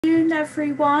Good afternoon,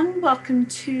 everyone. Welcome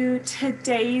to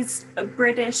today's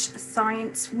British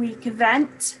Science Week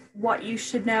event. What you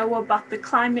should know about the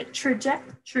climate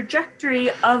trajectory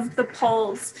of the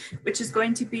poles, which is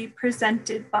going to be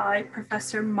presented by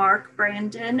Professor Mark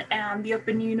Brandon and the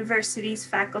Open University's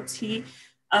Faculty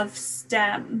of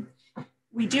STEM.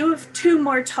 We do have two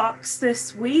more talks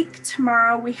this week.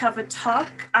 Tomorrow we have a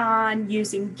talk on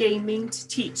using gaming to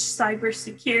teach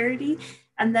cybersecurity.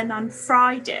 And then on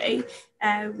Friday,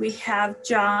 we have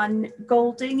John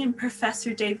Golding and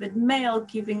Professor David Mail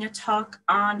giving a talk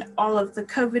on all of the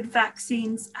COVID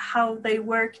vaccines, how they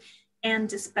work, and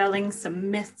dispelling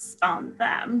some myths on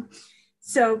them.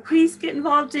 So please get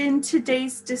involved in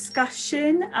today's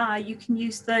discussion. You can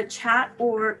use the chat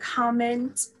or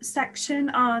comment section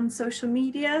on social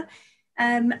media.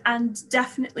 And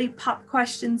definitely pop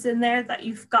questions in there that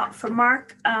you've got for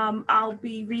Mark. I'll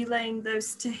be relaying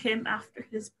those to him after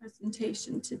his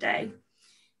presentation today.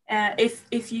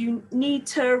 If you need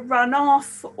to run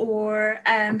off or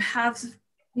have,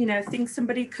 think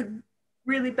somebody could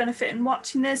really benefit in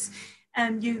watching this,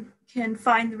 you can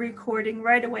find the recording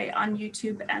right away on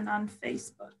YouTube and on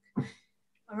Facebook.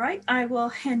 All right, I will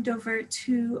hand over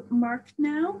to Mark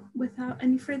now without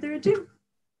any further ado.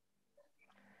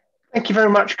 Thank you very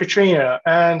much, Katrina,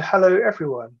 and hello,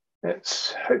 everyone.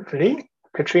 Hopefully,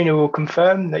 Katrina will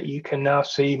confirm that you can now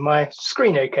see my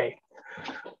screen okay.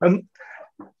 Well,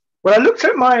 I looked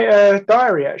at my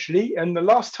diary, actually, and the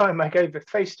last time I gave a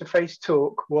face-to-face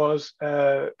talk was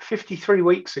 53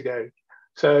 weeks ago.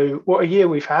 So what a year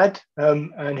we've had,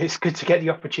 and it's good to get the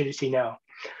opportunity now.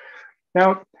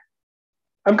 Now,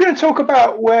 I'm going to talk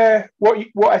about what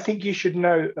I think you should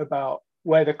know about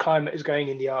where the climate is going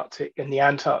in the Arctic and the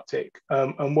Antarctic,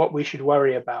 and what we should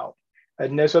worry about.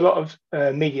 And there's a lot of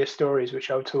media stories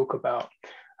which I'll talk about.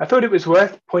 I thought it was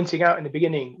worth pointing out in the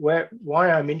beginning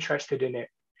why I'm interested in it.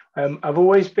 I've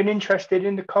always been interested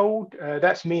in the cold.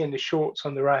 That's me in the shorts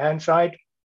on the right-hand side.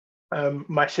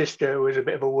 My sister was a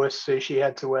bit of a wuss, so she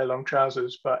had to wear long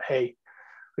trousers, but hey,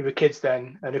 we were kids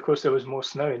then. And of course, there was more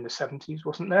snow in the 70s,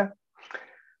 wasn't there?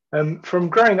 From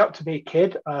growing up to be a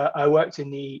kid, I worked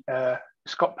in the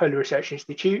Scott Polar Research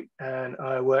Institute, and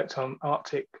I worked on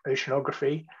Arctic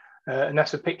oceanography. And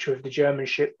that's a picture of the German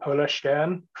ship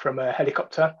Polarstern from a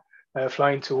helicopter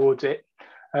flying towards it.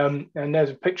 And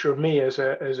there's a picture of me as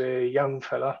a young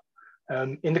fella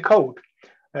in the cold.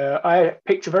 I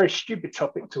picked a very stupid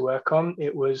topic to work on.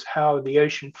 It was how the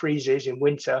ocean freezes in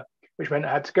winter, which meant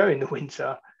I had to go in the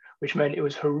winter, which meant it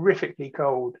was horrifically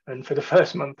cold. And for the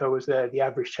first month I was there, the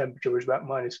average temperature was about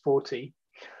 -40.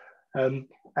 And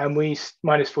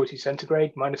 -40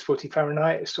 centigrade, -40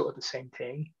 Fahrenheit is sort of the same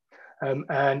thing.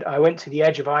 And I went to the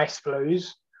edge of ice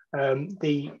floes.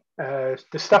 The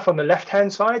stuff on the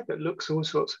left-hand side that looks all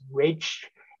sorts of ridged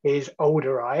is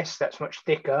older ice, that's much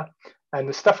thicker. And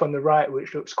the stuff on the right,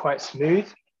 which looks quite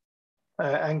smooth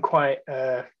and quite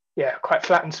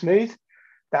flat and smooth,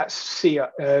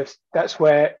 that's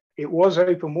where it was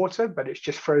open water, but it's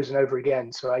just frozen over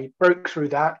again. So I broke through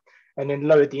that and then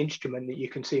lowered the instrument that you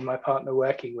can see my partner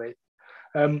working with.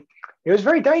 It was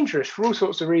very dangerous for all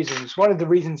sorts of reasons. One of the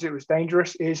reasons it was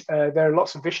dangerous is there are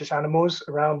lots of vicious animals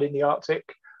around in the Arctic,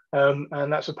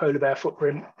 and that's a polar bear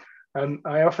footprint.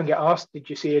 I often get asked, did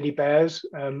you see any bears?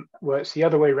 Well, it's the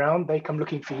other way around. They come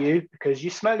looking for you because you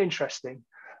smell interesting.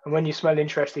 And when you smell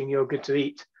interesting, you're good to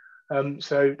eat.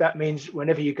 So that means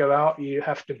whenever you go out, you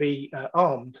have to be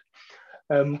armed.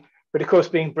 But of course,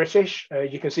 being British,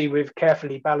 you can see we've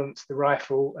carefully balanced the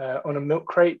rifle on a milk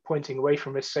crate pointing away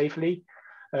from us safely.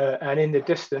 And in the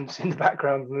distance, in the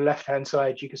background on the left-hand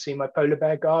side, you can see my polar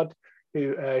bear guard,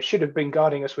 who should have been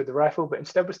guarding us with the rifle, but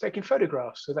instead was taking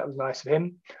photographs. So that was nice of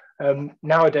him.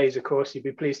 Nowadays, of course, you'd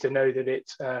be pleased to know that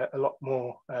it's we're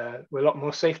a lot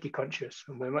more safety conscious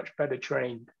and we're much better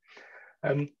trained.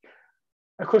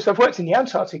 Of course, I've worked in the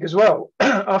Antarctic as well.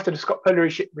 After the Scott Polar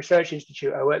Research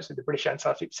Institute, I worked at the British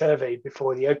Antarctic Survey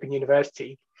before the Open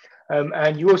University.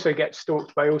 And you also get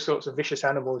stalked by all sorts of vicious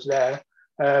animals there,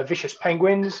 vicious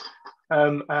penguins,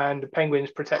 and the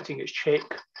penguins protecting its chick.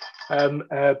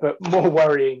 But more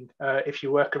worrying, if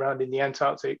you work around in the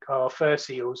Antarctic, are fur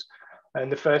seals. And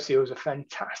the fur seals are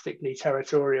fantastically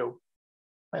territorial.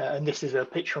 And this is a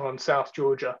picture on South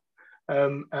Georgia.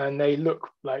 And they look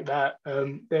like that.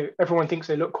 Everyone thinks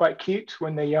they look quite cute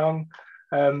when they're young,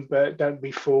 but don't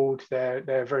be fooled.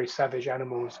 They're very savage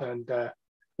animals, and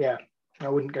yeah, I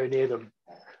wouldn't go near them.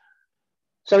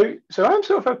 So I'm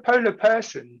sort of a polar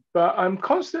person, but I'm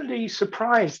constantly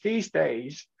surprised these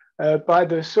days by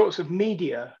the sorts of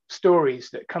media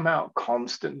stories that come out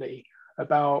constantly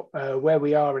about where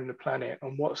we are in the planet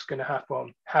and what's going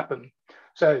to happen.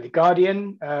 So the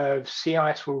Guardian, sea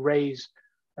ice will raise,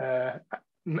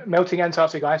 melting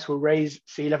Antarctic ice will raise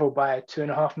sea level by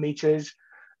 2.5 meters.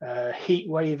 Heat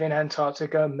wave in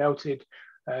Antarctica melted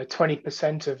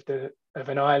 20% of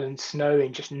an island's snow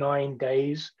in just 9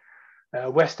 days.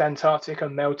 West Antarctica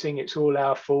melting, it's all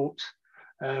our fault.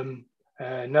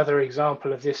 Another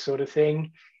example of this sort of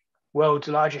thing, world's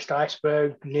largest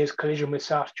iceberg nears collision with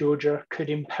South Georgia,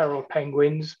 could imperil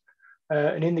penguins.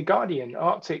 And in the Guardian,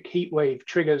 Arctic heat wave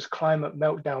triggers climate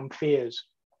meltdown fears.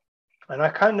 And I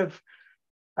kind of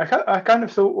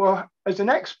thought, well, as an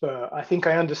expert, I think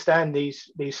I understand these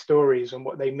stories and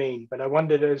what they mean. But I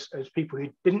wondered, as people who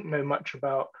didn't know much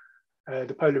about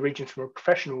the polar regions from a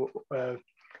professional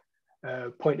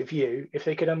point of view, if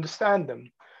they could understand them.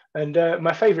 And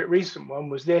my favorite recent one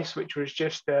was this, which was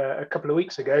just a couple of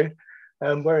weeks ago,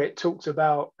 where it talks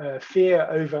about fear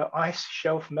over ice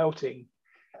shelf melting.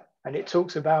 And it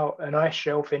talks about an ice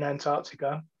shelf in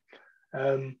Antarctica.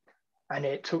 And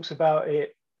it talks about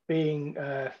it being,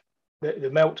 the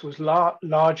melt was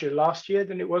larger last year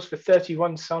than it was for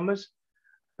 31 summers,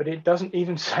 but it doesn't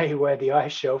even say where the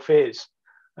ice shelf is.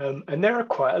 And there are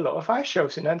quite a lot of ice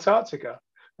shelves in Antarctica.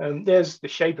 There's the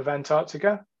shape of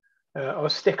Antarctica. I'll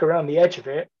stick around the edge of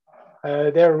it.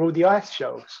 There are all the ice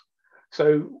shelves.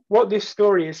 So what this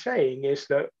story is saying is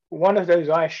that one of those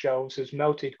ice shelves has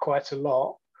melted quite a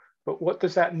lot, but what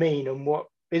does that mean, and what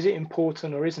is it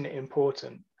important or isn't it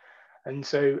important? And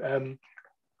so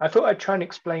I thought I'd try and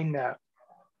explain that.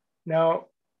 Now,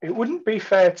 it wouldn't be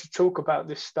fair to talk about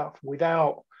this stuff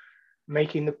without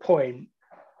making the point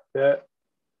that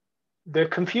the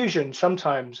confusion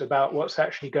sometimes about what's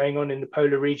actually going on in the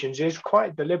polar regions is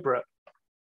quite deliberate.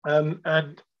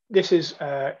 And this is,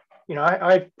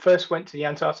 I first went to the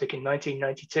Antarctic in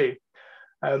 1992.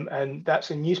 And that's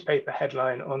a newspaper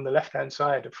headline on the left-hand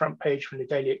side, a front page from the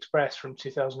Daily Express from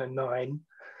 2009.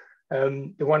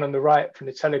 The one on the right from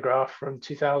the Telegraph from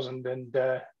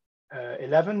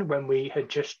 2011, when we had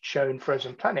just shown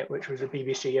Frozen Planet, which was a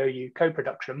BBC OU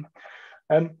co-production.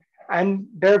 And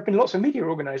there have been lots of media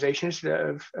organizations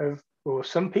that or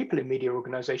some people in media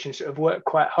organizations that have worked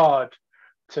quite hard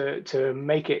to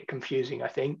make it confusing, I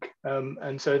think.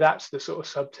 And so that's the sort of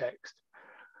subtext.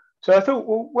 So I thought,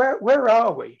 well, where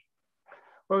are we?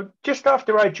 Well, just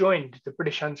after I joined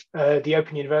the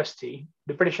Open University,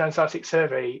 the British Antarctic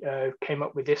Survey came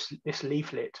up with this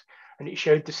leaflet, and it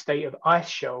showed the state of ice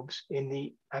shelves in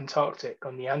the Antarctic,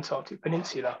 on the Antarctic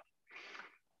Peninsula.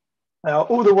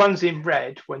 All the ones in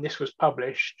red, when this was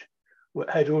published,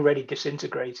 had already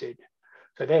disintegrated.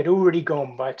 So they had already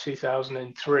gone by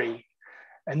 2003.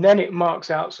 And then it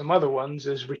marks out some other ones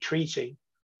as retreating.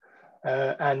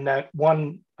 And that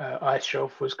one ice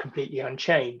shelf was completely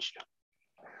unchanged.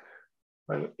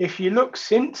 Well, if you look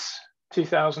since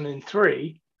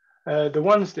 2003, the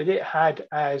ones that it had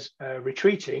as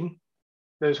retreating,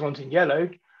 those ones in yellow,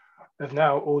 have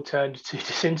now all turned to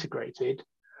disintegrated.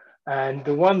 And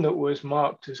the one that was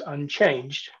marked as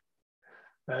unchanged,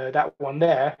 that one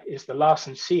there is the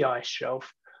Larsen Sea Ice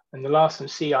Shelf. And the Larsen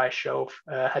Sea Ice Shelf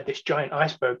had this giant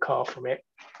iceberg carved from it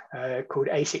called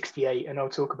A68, and I'll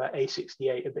talk about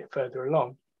A68 a bit further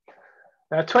along.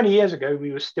 Now, 20 years ago,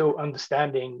 we were still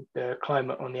understanding the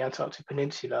climate on the Antarctic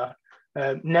Peninsula.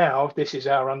 Now, this is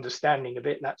our understanding of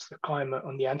it. That's the climate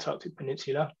on the Antarctic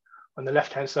Peninsula. On the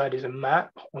left-hand side is a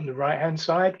map. On the right-hand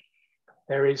side,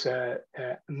 there is a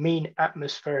mean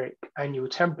atmospheric annual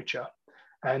temperature.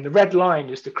 And the red line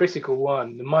is the critical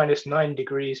one, the -9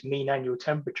 degrees mean annual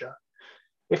temperature.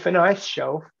 If an ice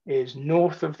shelf is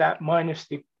north of that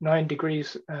 -9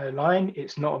 degrees line,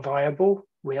 it's not viable.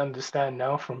 We understand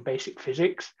now from basic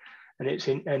physics, and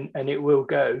it will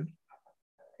go.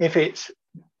 If it's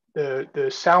the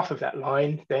south of that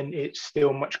line, then it's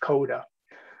still much colder.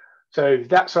 So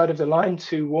that side of the line,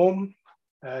 too warm.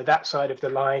 That side of the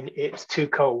line, it's too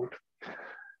cold.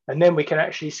 And then we can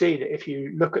actually see that if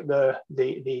you look at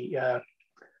the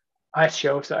ice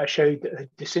shelves that I showed that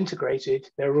had disintegrated,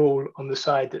 they're all on the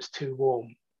side that's too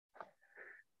warm.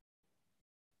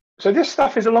 So this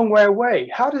stuff is a long way away.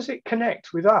 How does it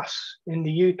connect with us in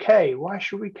the UK? Why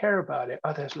should we care about it?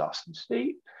 Oh, there's Larsen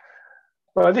Sea.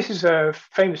 Well, this is a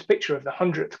famous picture of the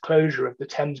 100th closure of the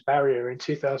Thames Barrier in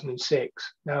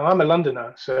 2006. Now, I'm a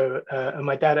Londoner, so and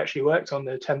my dad actually worked on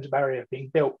the Thames Barrier being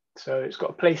built, so it's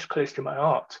got a place close to my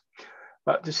heart.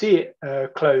 But to see it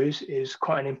close is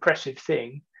quite an impressive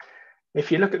thing.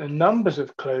 If you look at the numbers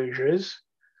of closures,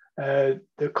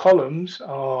 the columns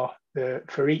are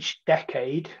for each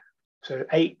decade. So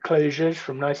 8 closures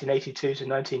from 1982 to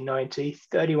 1990,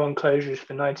 31 closures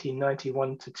from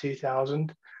 1991 to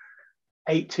 2000,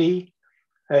 80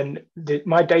 And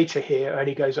my data here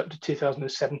only goes up to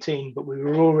 2017, but we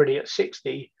were already at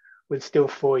 60 with still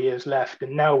 4 years left.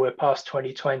 And now we're past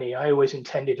 2020. I always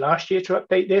intended last year to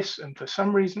update this. And for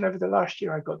some reason over the last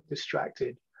year, I got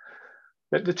distracted.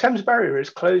 But the Thames Barrier is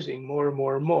closing more and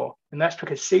more and more. And that's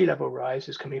because sea level rise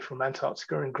is coming from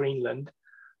Antarctica and Greenland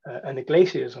and the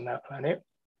glaciers on our planet,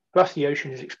 plus the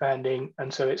ocean is expanding.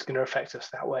 And so it's going to affect us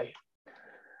that way.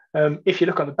 If you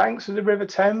look on the banks of the River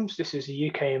Thames, this is the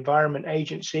UK Environment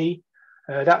Agency.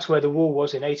 That's where the wall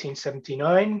was in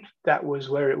 1879. That was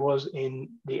where it was in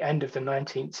the end of the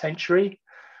 19th century.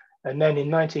 And then in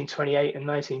 1928 and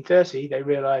 1930, they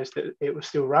realized that it was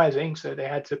still rising. So they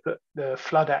had to put the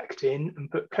Flood Act in and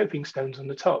put coping stones on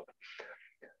the top.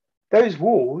 Those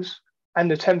walls and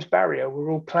the Thames Barrier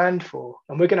were all planned for,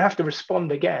 and we're going to have to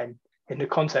respond again in the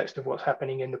context of what's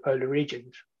happening in the polar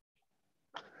regions.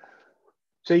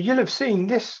 So you'll have seen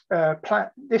this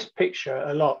picture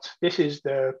a lot. This is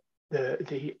the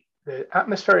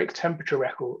atmospheric temperature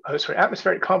record,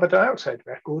 atmospheric carbon dioxide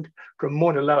record from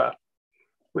Mauna Loa,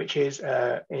 which is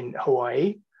in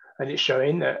Hawaii, and it's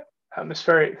showing that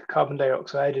atmospheric carbon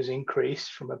dioxide has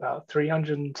increased from about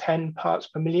 310 parts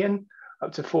per million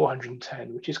up to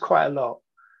 410, which is quite a lot.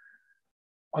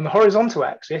 On the horizontal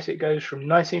axis, it goes from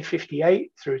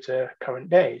 1958 through to current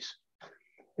days.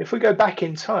 If we go back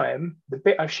in time, the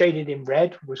bit I've shaded in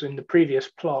red was in the previous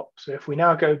plot. So if we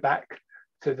now go back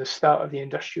to the start of the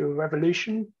Industrial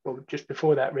Revolution, or just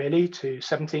before that really, to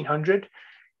 1700,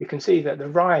 you can see that the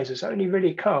rise has only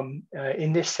really come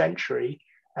in this century,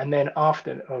 and then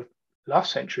after,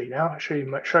 last century now, showing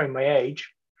my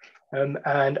age,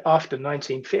 and after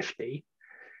 1950.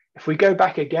 If we go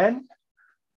back again,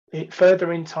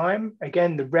 further in time,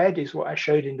 again, the red is what I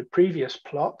showed in the previous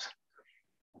plot.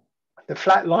 The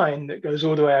flat line that goes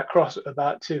all the way across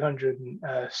about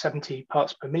 270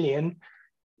 parts per million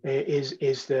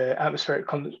is the atmospheric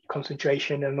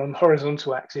concentration. And on the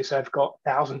horizontal axis, I've got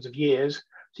thousands of years.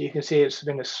 So you can see it's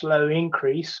been a slow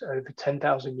increase over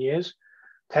 10,000 years.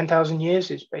 10,000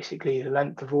 years is basically the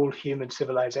length of all human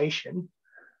civilization.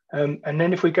 And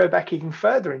then if we go back even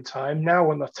further in time,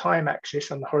 now on the time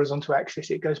axis, on the horizontal axis,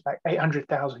 it goes back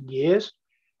 800,000 years.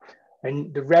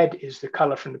 And the red is the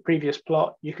color from the previous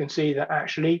plot. You can see that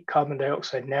actually carbon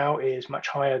dioxide now is much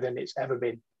higher than it's ever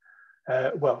been.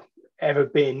 Ever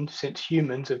been since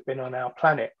humans have been on our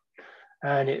planet.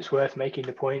 And it's worth making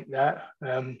the point that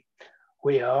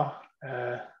we are,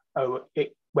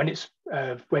 when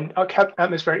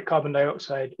atmospheric carbon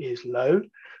dioxide is low,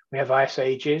 we have ice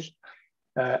ages,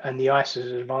 and the ice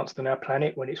has advanced on our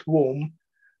planet. When it's warm,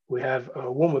 we have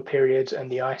warmer periods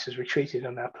and the ice has retreated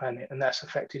on our planet, and that's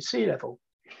affected sea level.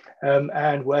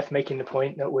 And worth making the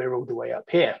point that we're all the way up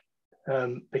here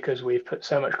because we've put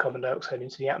so much carbon dioxide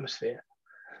into the atmosphere.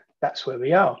 That's where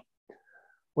we are.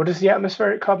 What does the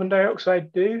atmospheric carbon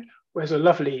dioxide do? Well, there's a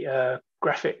lovely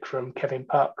graphic from Kevin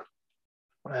Park,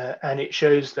 and it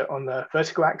shows that on the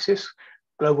vertical axis,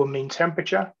 global mean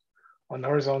temperature, on the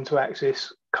horizontal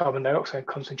axis, carbon dioxide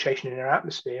concentration in our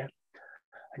atmosphere.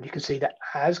 And you can see that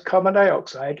as carbon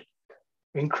dioxide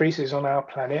increases on our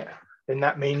planet, then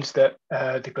that means that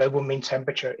the global mean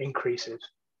temperature increases.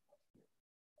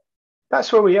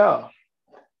 That's where we are.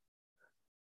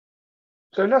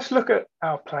 So let's look at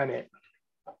our planet.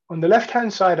 On the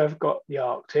left-hand side, I've got the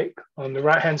Arctic. On the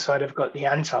right-hand side, I've got the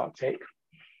Antarctic.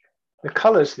 The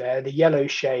colors there, the yellow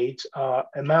shades, are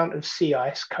amount of sea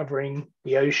ice covering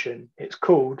the ocean. It's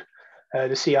called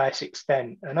the sea ice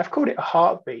extent, and I've called it a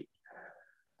heartbeat.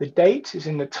 The date is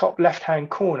in the top left-hand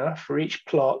corner for each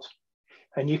plot,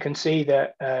 and you can see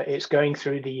that it's going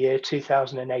through the year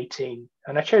 2018.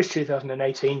 And I chose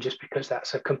 2018 just because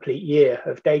that's a complete year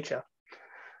of data.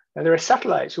 Now, there are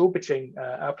satellites orbiting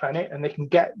our planet, and they can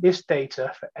get this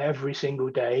data for every single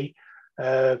day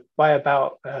by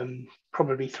about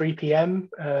probably 3 p.m.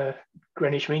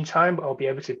 Greenwich Mean Time. I'll be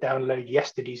able to download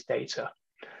yesterday's data.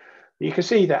 You can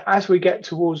see that as we get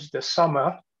towards the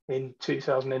summer in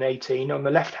 2018, on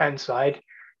the left-hand side,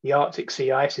 the Arctic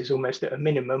sea ice is almost at a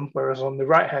minimum, whereas on the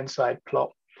right-hand side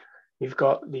plot, you've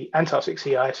got the Antarctic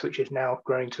sea ice, which is now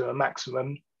growing to a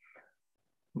maximum.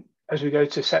 As we go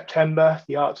to September,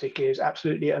 the Arctic is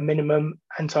absolutely at a minimum,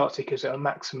 Antarctic is at a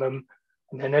maximum.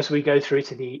 And then as we go through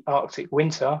to the Arctic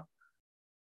winter,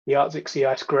 the Arctic sea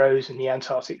ice grows and the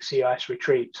Antarctic sea ice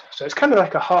retreats. So it's kind of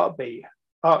like a heartbeat,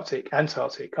 Arctic,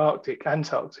 Antarctic, Arctic,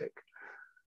 Antarctic.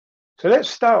 So let's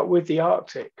start with the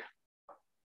Arctic.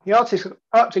 The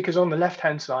Arctic is on the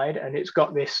left-hand side, and it's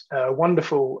got this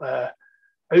wonderful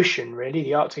ocean, really,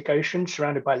 the Arctic Ocean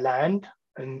surrounded by land,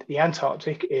 and the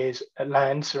Antarctic is a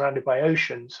land surrounded by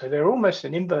ocean. So they're almost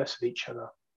an inverse of each other.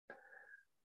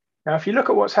 Now, if you look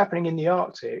at what's happening in the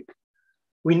Arctic,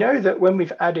 we know that when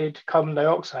we've added carbon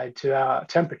dioxide to our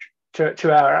temperature,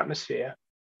 to our atmosphere,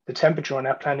 the temperature on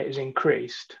our planet is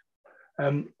increased.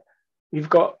 You've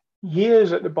got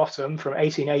years at the bottom from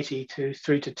 1880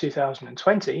 through to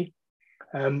 2020,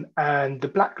 and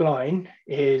the black line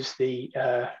is the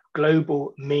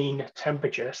global mean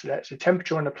temperature. So that's the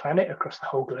temperature on the planet across the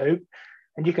whole globe.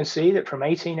 And you can see that from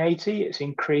 1880, it's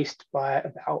increased by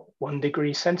about 1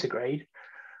 degree centigrade.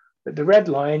 But the red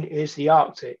line is the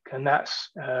Arctic, and that's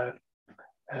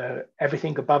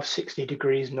everything above 60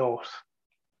 degrees north.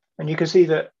 And you can see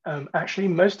that actually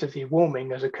most of the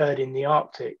warming has occurred in the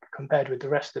Arctic compared with the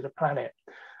rest of the planet.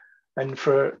 And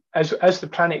as the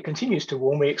planet continues to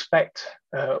warm, we expect,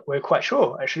 we're quite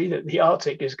sure actually, that the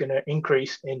Arctic is going to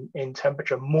increase in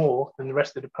temperature more than the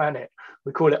rest of the planet.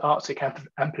 We call it Arctic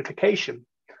amplification.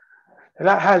 And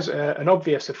that has an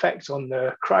obvious effect on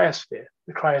the cryosphere.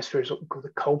 The cryosphere is what we call the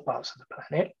cold parts of the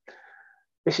planet.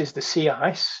 This is the sea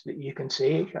ice that you can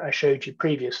see, I showed you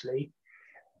previously.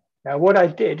 Now, what I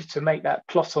did to make that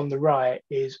plot on the right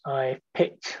is I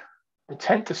picked the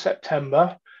 10th of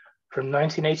September from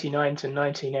 1989 to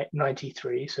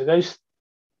 1993. So those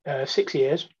 6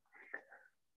 years,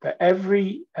 for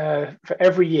every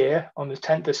year on the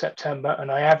 10th of September,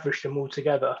 and I averaged them all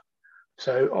together.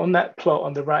 So on that plot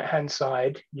on the right-hand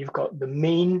side, you've got the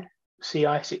mean sea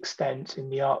ice extent in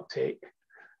the Arctic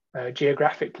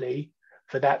geographically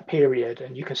for that period.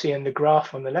 And you can see in the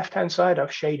graph on the left-hand side,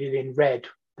 I've shaded in red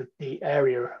the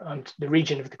area, the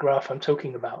region of the graph I'm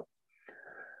talking about.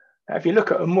 Now, if you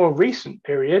look at a more recent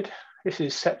period, this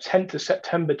is 10th of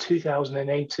September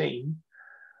 2018,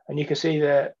 and you can see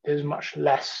that there's much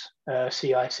less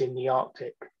sea ice in the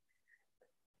Arctic.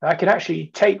 I can actually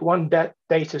take one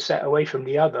data set away from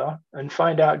the other and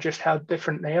find out just how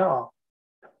different they are.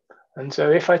 And so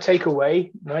if I take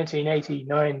away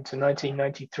 1989 to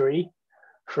 1993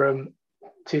 from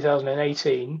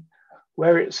 2018,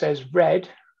 where it says red,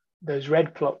 those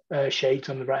red plot shades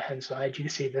on the right-hand side, you can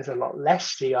see there's a lot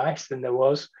less sea ice than there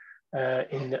was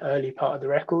in the early part of the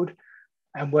record.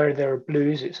 And where there are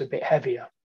blues, it's a bit heavier.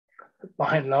 But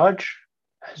by and large,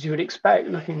 as you would expect,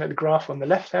 looking at the graph on the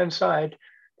left-hand side,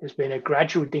 there's been a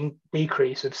gradual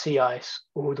decrease of sea ice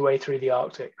all the way through the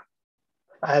Arctic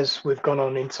as we've gone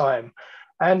on in time.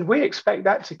 And we expect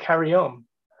that to carry on.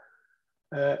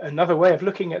 Another way of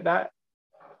looking at that,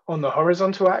 on the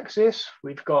horizontal axis,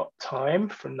 we've got time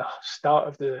from the start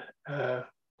of the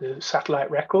satellite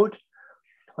record.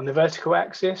 On the vertical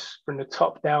axis, from the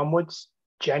top downwards,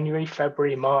 January,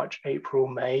 February, March, April,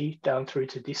 May, down through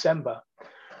to December.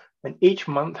 And each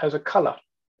month has a color.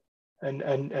 And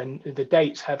the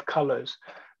dates have colors.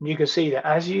 And you can see that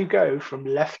as you go from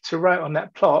left to right on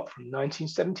that plot, from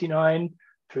 1979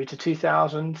 through to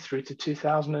 2000, through to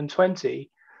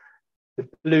 2020, the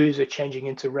blues are changing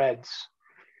into reds.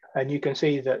 And you can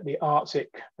see that the Arctic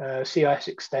sea ice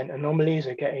extent anomalies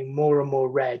are getting more and more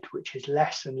red, which is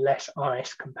less and less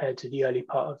ice compared to the early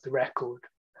part of the record.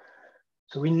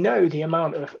 So we know the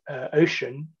amount of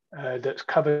ocean that's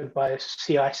covered by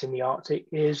sea ice in the Arctic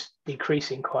is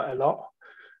decreasing quite a lot.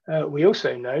 We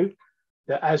also know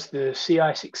that as the sea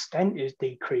ice extent is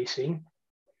decreasing,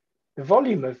 the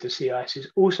volume of the sea ice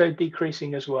is also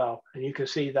decreasing as well. And you can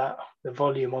see that the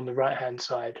volume on the right-hand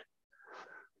side.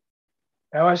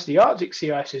 Now, as the Arctic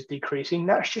sea ice is decreasing,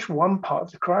 that's just one part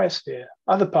of the cryosphere.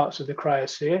 Other parts of the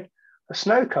cryosphere are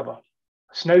snow cover.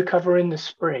 Snow cover in the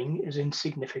spring is in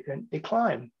significant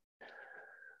decline.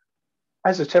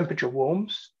 As the temperature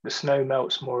warms, the snow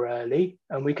melts more early,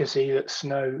 and we can see that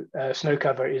snow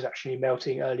cover is actually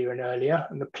melting earlier and earlier.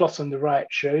 And the plot on the right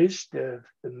shows the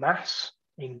mass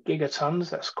in gigatons.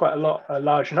 That's quite a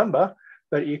large number,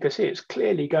 but you can see it's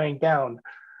clearly going down.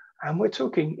 And we're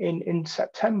talking in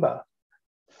September,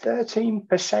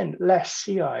 13% less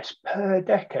sea ice per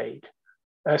decade.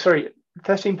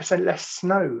 13% less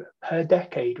snow per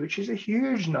decade, which is a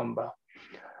huge number.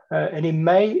 And in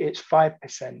May, it's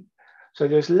 5%. So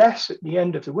there's less at the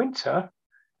end of the winter.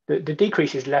 The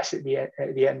decrease is less at the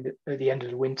end of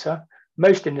the winter,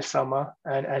 most in the summer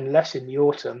and less in the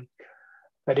autumn,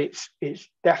 but it's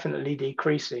definitely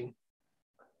decreasing.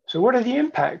 So what are the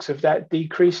impacts of that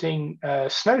decreasing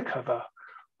snow cover?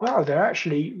 Well, they're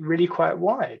actually really quite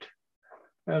wide.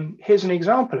 Here's an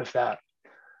example of that.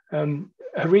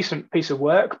 A recent piece of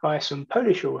work by some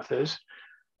Polish authors,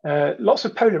 lots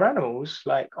of polar animals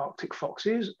like Arctic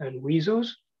foxes and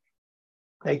weasels,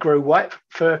 they grow white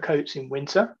fur coats in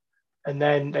winter, and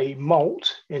then they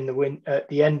molt at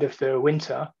the end of the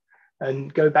winter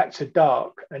and go back to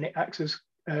dark, and it acts as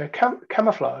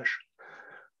camouflage.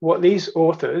 What these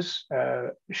authors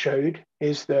showed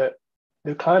is that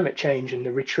the climate change and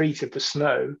the retreat of the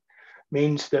snow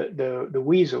means that the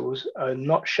weasels are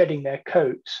not shedding their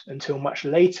coats until much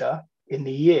later in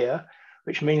the year,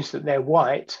 which means that they're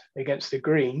white against the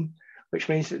green, which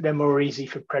means that they're more easy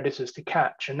for predators to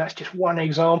catch. And that's just one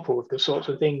example of the sorts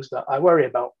of things that I worry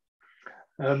about.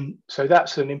 So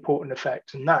that's an important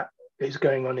effect, and that is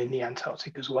going on in the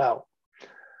Antarctic as well.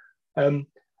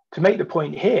 To make the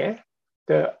point here,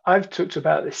 that I've talked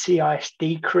about the sea ice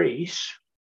decrease.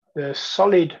 The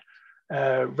solid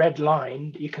red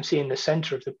line that you can see in the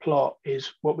center of the plot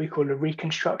is what we call a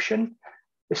reconstruction.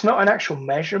 It's not an actual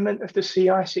measurement of the sea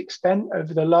ice extent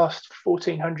over the last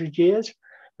 1400 years,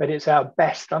 but it's our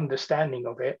best understanding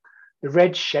of it. The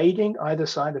red shading either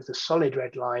side of the solid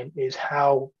red line is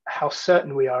how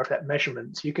certain we are of that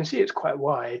measurement. So you can see it's quite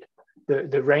wide,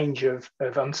 the range of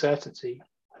uncertainty.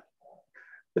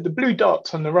 But the blue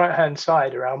dots on the right-hand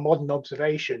side are our modern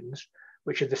observations,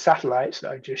 which are the satellites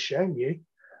that I've just shown you,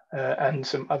 and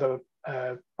some other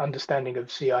understanding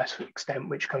of sea ice extent,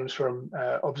 which comes from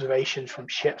observations from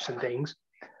ships and things.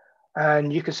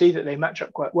 And you can see that they match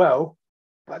up quite well.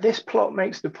 But this plot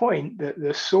makes the point that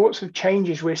the sorts of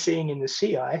changes we're seeing in the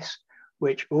sea ice,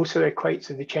 which also equate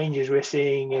to the changes we're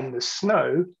seeing in the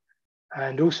snow,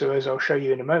 and also, as I'll show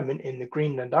you in a moment, in the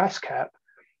Greenland ice cap,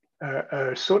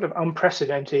 are sort of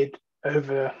unprecedented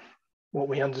over what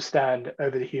we understand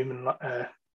over the human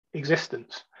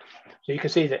existence. So you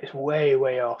can see that it's way,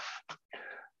 way off.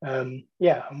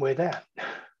 Yeah, and we're there.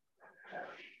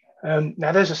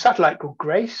 Now there's a satellite called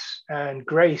GRACE, and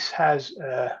GRACE has,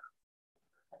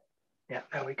 yeah,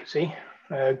 now we can see,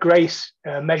 GRACE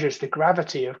measures the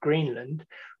gravity of Greenland,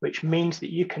 which means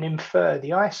that you can infer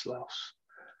the ice loss.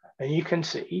 And you can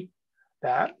see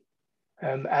that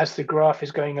as the graph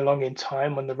is going along in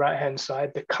time on the right-hand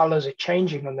side, the colors are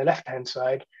changing on the left-hand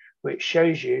side, which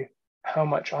shows you how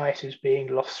much ice is being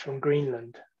lost from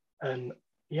Greenland. And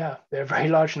yeah, they're very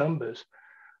large numbers.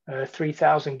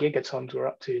 3,000 gigatons we're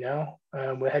up to now.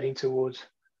 We're heading towards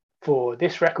 4.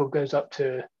 This record goes up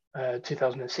to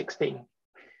 2016.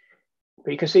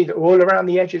 But you can see that all around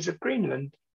the edges of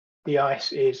Greenland, the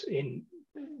ice is in,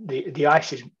 the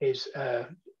ice is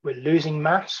we're losing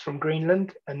mass from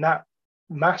Greenland, and that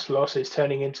mass loss is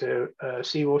turning into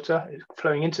seawater, it's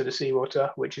flowing into the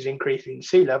seawater, which is increasing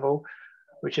sea level,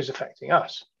 which is affecting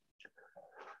us.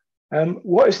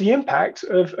 What is the impact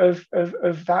of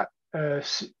that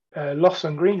loss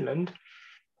on Greenland?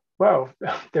 Well,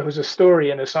 there was a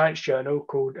story in a science journal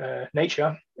called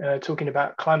Nature talking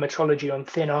about climatology on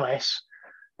thin ice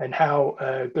and how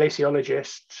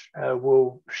glaciologists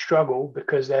will struggle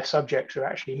because their subjects are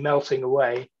actually melting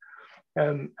away.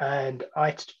 And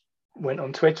I went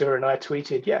on Twitter and I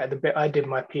tweeted, yeah, the bit I did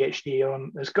my PhD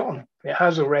on has gone. It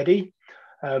has already.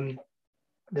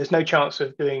 There's no chance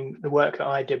of doing the work that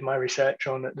I did my research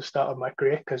on at the start of my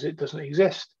career because it doesn't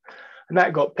exist. And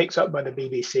that got picked up by the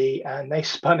BBC and they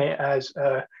spun it as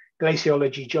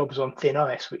glaciology jobs on thin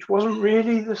ice, which wasn't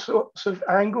really the sorts of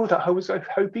angle that I was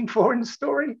hoping for in the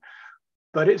story,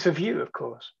 but it's a view, of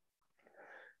course.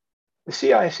 The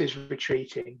sea ice is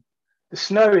retreating. The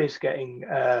snow is getting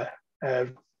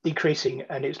decreasing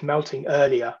and it's melting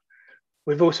earlier.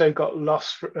 We've also got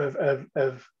loss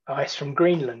of ice from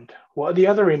Greenland. What are the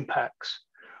other impacts?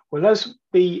 Well, as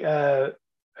the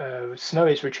snow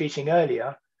is retreating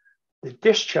earlier, the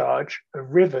discharge of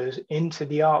rivers into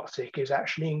the Arctic is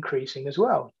actually increasing as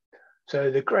well. So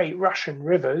the great Russian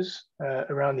rivers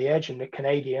around the edge and the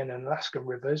Canadian and Alaskan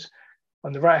rivers,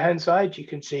 on the right-hand side, you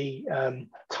can see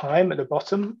time at the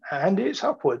bottom and it's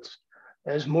upwards.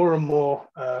 There's more and more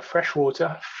fresh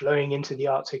water flowing into the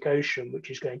Arctic Ocean, which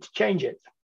is going to change it.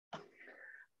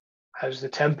 As the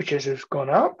temperatures have gone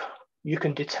up, you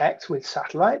can detect with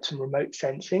satellites and remote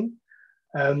sensing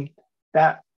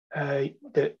that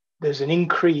there's an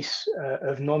increase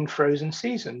of non-frozen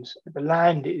seasons. The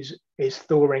land is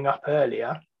thawing up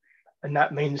earlier, and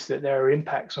that means that there are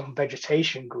impacts on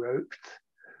vegetation growth.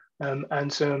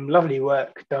 And some lovely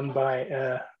work done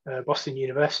by Boston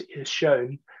University has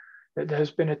shown that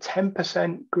there's been a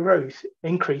 10%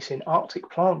 increase in Arctic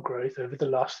plant growth over the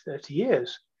last 30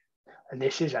 years. And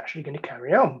this is actually going to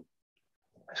carry on.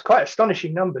 It's quite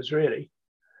astonishing numbers, really.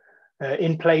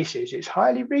 In places, it's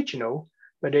highly regional,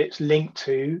 but it's linked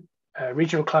to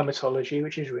regional climatology,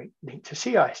 which is linked to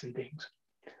sea ice and things.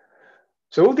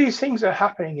 So all these things are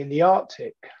happening in the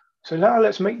Arctic. So now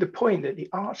let's make the point that the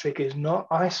Arctic is not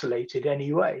isolated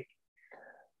anyway.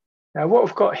 Now what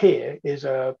I've got here is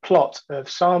a plot of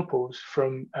samples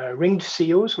from ringed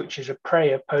seals, which is a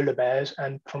prey of polar bears,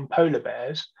 and from polar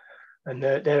bears. And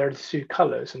there are the two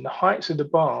colors, and the heights of the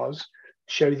bars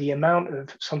show the amount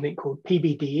of something called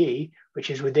PBDE, which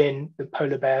is within the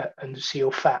polar bear and the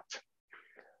seal fat.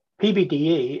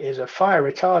 PBDE is a fire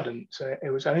retardant, so it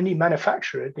was only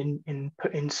manufactured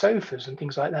in sofas and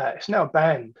things like that. It's now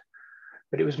banned,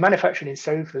 but it was manufactured in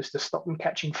sofas to stop them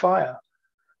catching fire.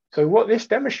 So what this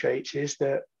demonstrates is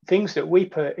that things that we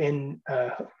put in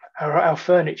our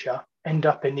furniture end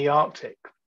up in the Arctic.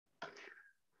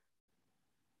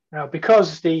 Now,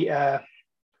 because the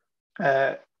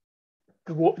Arctic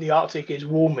is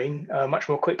warming much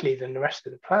more quickly than the rest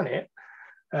of the planet,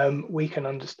 we can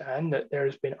understand that there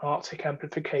has been Arctic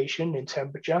amplification in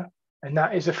temperature, and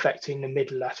that is affecting the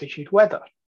mid-latitude weather.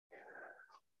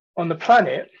 On the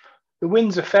planet, the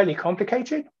winds are fairly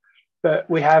complicated, but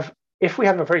if we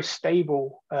have a very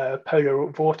stable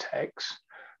polar vortex,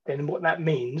 then what that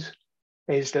means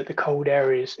is that the cold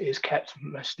air is kept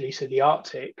mostly to the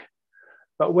Arctic.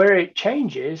 But where it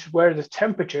changes, where the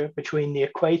temperature between the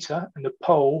equator and the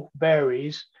pole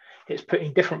varies, it's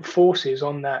putting different forces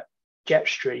on that jet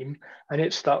stream, and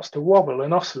it starts to wobble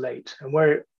and oscillate. And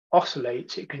where it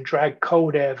oscillates, it can drag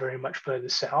cold air very much further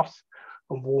south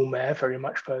and warm air very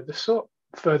much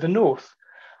further north.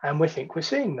 And we think we're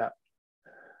seeing that.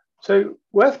 So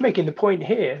worth making the point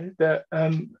here that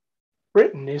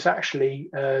Britain is actually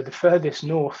the furthest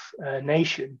north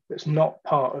nation that's not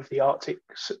part of the Arctic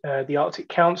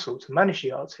Council to manage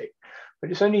the Arctic,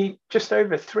 but it's only just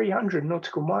over 300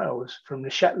 nautical miles from the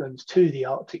Shetlands to the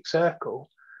Arctic Circle.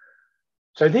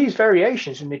 So these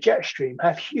variations in the jet stream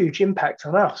have huge impact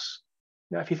on us.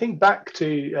 Now, if you think back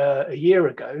to a year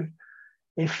ago,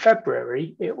 in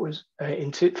February,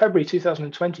 February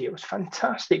 2020, it was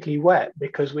fantastically wet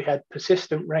because we had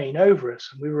persistent rain over us,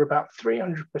 and we were about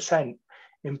 300%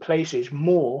 in places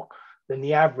more than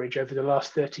the average over the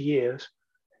last 30 years.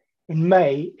 In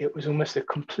May, it was almost a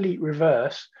complete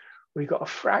reverse. We got a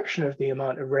fraction of the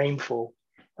amount of rainfall,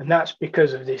 and that's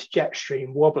because of this jet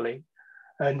stream wobbling.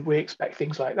 And we expect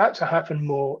things like that to happen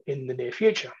more in the near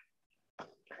future.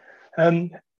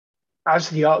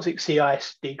 As the Arctic sea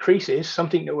ice decreases,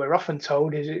 something that we're often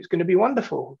told is it's going to be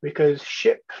wonderful because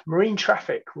marine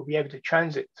traffic will be able to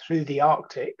transit through the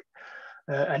Arctic,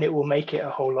 and it will make it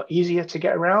a whole lot easier to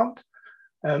get around,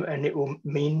 and it will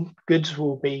mean goods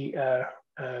will be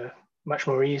much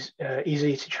more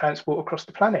easy to transport across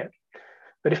the planet.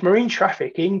 But if marine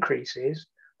traffic increases,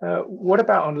 what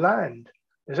about on land?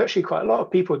 There's actually quite a lot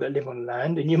of people that live on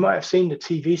land, and you might have seen the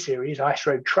TV series Ice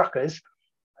Road Truckers.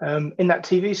 In that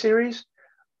TV series,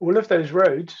 all of those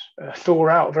roads thaw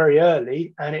out very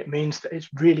early, and it means that it's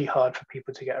really hard for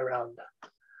people to get around.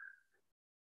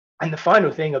 And the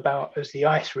final thing about as the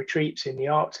ice retreats in the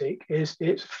Arctic is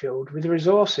it's filled with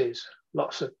resources,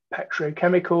 lots of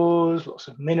petrochemicals, lots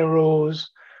of minerals,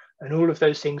 and all of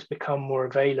those things become more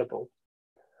available.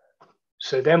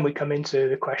 So then we come into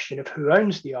the question of who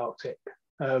owns the Arctic.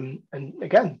 And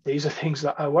again, these are things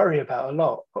that I worry about a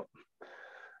lot.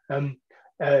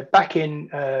 Back in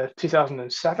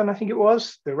 2007, I think it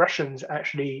was, the Russians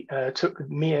actually took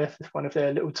Mir, one of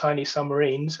their little tiny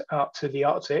submarines, out to the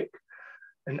Arctic.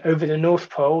 And over the North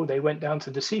Pole, they went down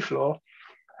to the seafloor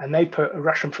and they put a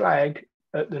Russian flag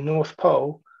at the North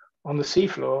Pole on the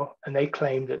seafloor. And they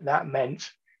claimed that that meant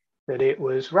that it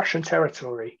was Russian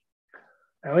territory.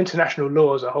 Now, international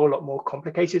law is a whole lot more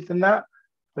complicated than that,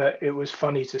 but it was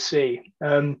funny to see.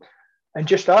 And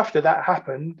just after that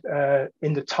happened,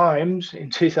 in the Times in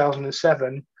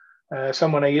 2007,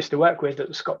 someone I used to work with at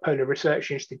the Scott Polar Research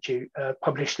Institute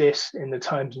published this in the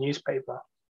Times newspaper.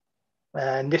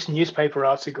 And this newspaper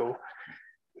article,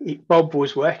 Bob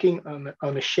was working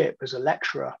on a ship as a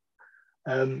lecturer.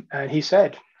 And he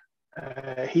said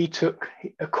he took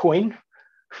a coin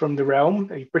from the realm,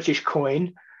 a British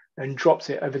coin, and dropped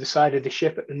it over the side of the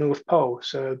ship at the North Pole.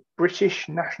 So a British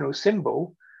national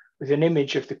symbol with an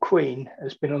image of the Queen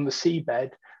has been on the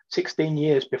seabed 16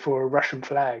 years before a Russian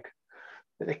flag.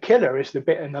 But the killer is the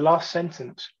bit in the last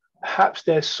sentence. Perhaps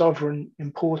their sovereign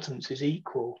importance is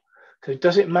equal. So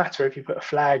does it matter if you put a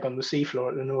flag on the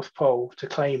seafloor at the North Pole to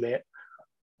claim it?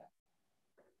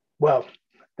 Well,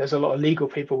 there's a lot of legal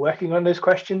people working on those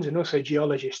questions and also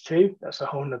geologists too. That's a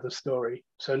whole nother story.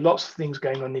 So lots of things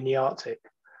going on in the Arctic.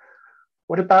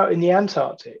 What about in the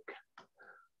Antarctic?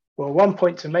 Well, one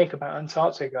point to make about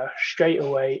Antarctica straight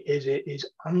away is it is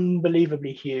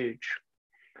unbelievably huge.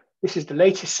 This is the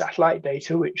latest satellite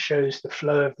data, which shows the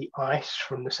flow of the ice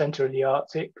from the center of the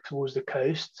Arctic towards the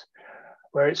coast.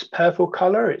 Where it's purple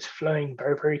color, it's flowing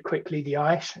very, very quickly, the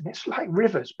ice, and it's like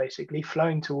rivers basically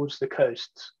flowing towards the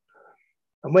coasts.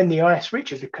 And when the ice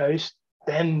reaches the coast,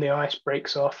 then the ice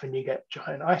breaks off and you get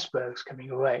giant icebergs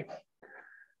coming away.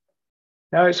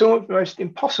 Now, it's almost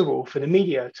impossible for the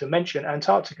media to mention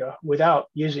Antarctica without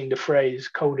using the phrase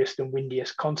coldest and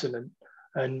windiest continent.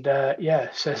 And yeah,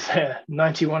 it says there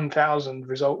 91,000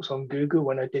 results on Google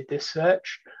when I did this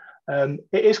search. It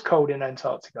is cold in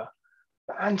Antarctica.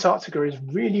 But Antarctica is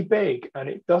really big and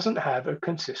it doesn't have a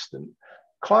consistent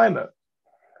climate.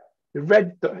 The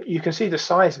red, you can see the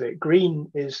size of it.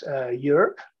 Green is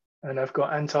Europe, and I've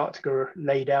got Antarctica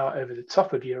laid out over the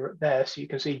top of Europe there, so you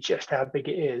can see just how big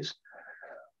it is.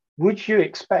 Would you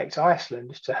expect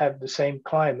Iceland to have the same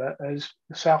climate as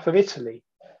the south of Italy?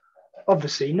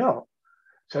 Obviously not.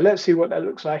 So let's see what that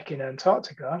looks like in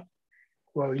Antarctica.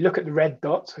 Well, we look at the red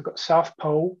dots. I've got South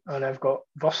Pole, and I've got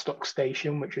Vostok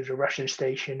Station, which is a Russian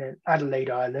station, and Adelaide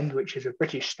Island, which is a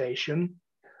British station.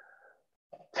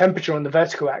 Temperature on the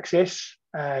vertical axis,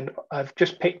 and I've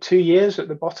just picked 2 years at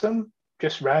the bottom,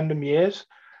 just random years.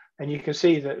 And you can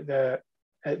see that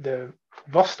the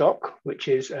Vostok, which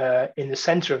is in the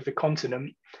center of the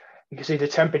continent, you can see the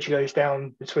temperature goes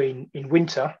down in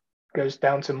winter, goes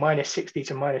down to minus 60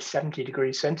 to minus 70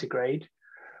 degrees centigrade,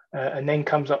 and then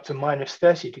comes up to minus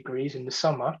 30 degrees in the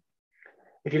summer.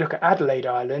 If you look at Adelaide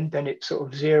Island, then it's sort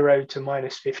of 0 to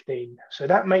minus 15. So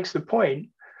that makes the point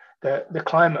that the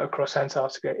climate across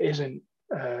Antarctica isn't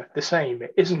the same.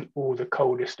 It isn't all the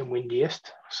coldest and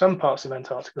windiest. Some parts of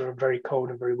Antarctica are very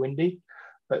cold and very windy,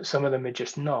 but some of them are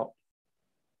just not.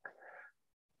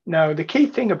 Now, the key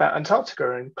thing about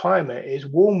Antarctica and climate is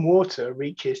warm water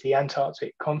reaches the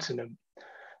Antarctic continent.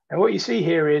 And what you see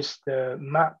here is the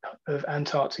map of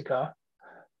Antarctica.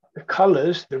 The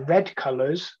colors, the red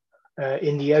colors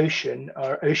in the ocean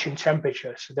are ocean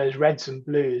temperature. So there's reds and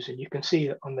blues. And you can see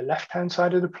that on the left-hand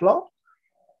side of the plot,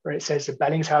 where it says the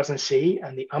Bellingshausen Sea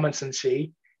and the Amundsen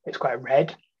Sea, it's quite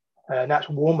red. And that's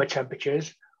warmer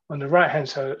temperatures. On the right-hand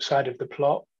side of the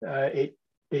plot,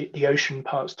 the ocean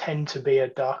parts tend to be a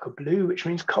darker blue, which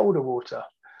means colder water.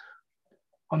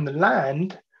 On the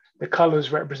land, the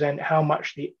colors represent how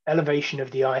much the elevation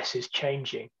of the ice is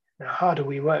changing. Now, how do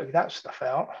we work that stuff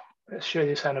out? Let's show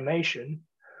this animation.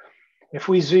 If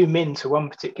we zoom into one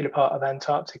particular part of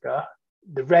Antarctica,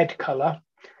 the red color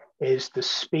is the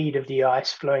speed of the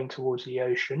ice flowing towards the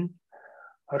ocean.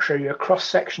 I'll show you a cross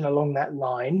section along that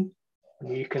line.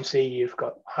 And you can see you've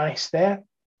got ice there,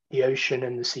 the ocean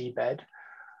and the seabed.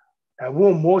 Now,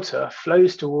 warm water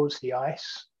flows towards the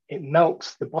ice. It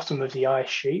melts the bottom of the ice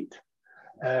sheet,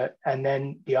 and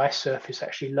then the ice surface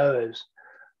actually lowers.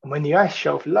 And when the ice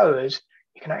shelf lowers,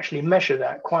 you can actually measure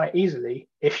that quite easily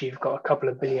if you've got a couple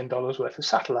of $1 billion worth of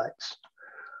satellites.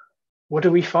 What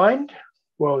do we find?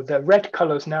 Well, the red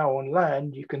colors now on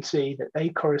land, you can see that they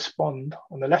correspond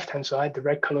on the left-hand side. The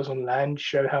red colors on land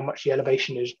show how much the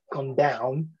elevation has gone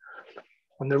down.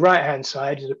 On the right-hand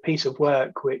side is a piece of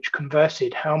work which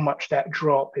converted how much that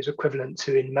drop is equivalent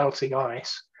to in melting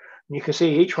ice. And you can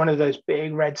see each one of those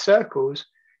big red circles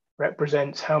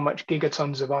represents how much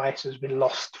gigatons of ice has been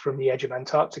lost from the edge of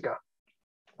Antarctica.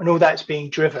 And all that's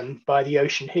being driven by the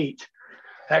ocean heat.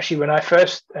 Actually, when I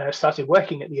first started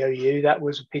working at the OU, that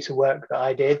was a piece of work that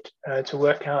I did to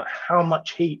work out how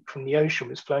much heat from the ocean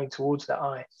was flowing towards that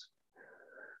ice.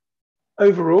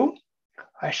 Overall,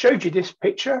 I showed you this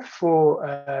picture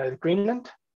for Greenland.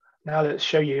 Now let's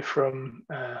show you from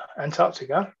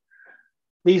Antarctica.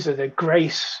 These are the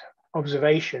GRACE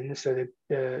observations, so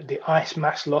the ice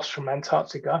mass loss from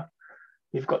Antarctica.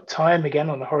 You've got time again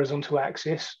on the horizontal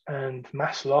axis and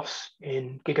mass loss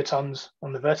in gigatons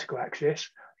on the vertical axis.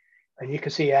 And you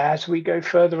can see as we go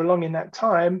further along in that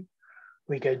time,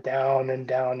 we go down and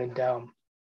down and down.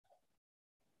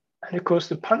 And of course,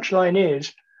 the punchline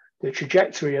is the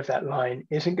trajectory of that line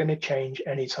isn't going to change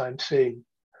anytime soon.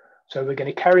 So we're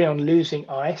going to carry on losing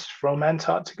ice from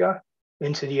Antarctica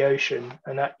into the ocean,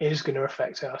 and that is going to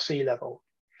affect our sea level.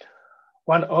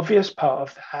 One obvious part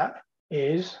of that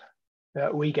is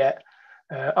that we get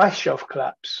ice shelf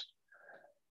collapse.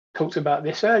 Talked about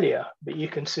this earlier, but you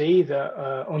can see that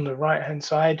on the right-hand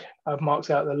side, I've marked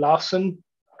out the Larsen.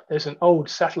 There's an old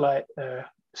satellite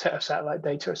set of satellite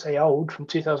data, I say old, from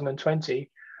 2020,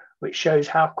 which shows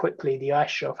how quickly the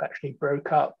ice shelf actually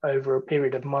broke up over a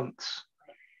period of months,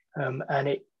 and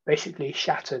it basically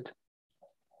shattered.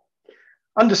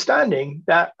 Understanding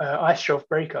that ice shelf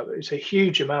breakup is a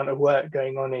huge amount of work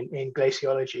going on in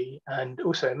glaciology and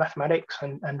also mathematics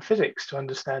and physics to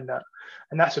understand that.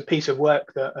 And that's a piece of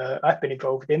work that I've been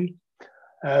involved in.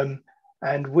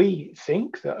 And we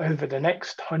think that over the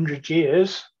next 100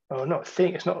 years, or not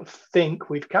think, it's not think,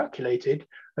 we've calculated,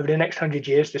 over the next 100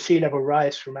 years, the sea level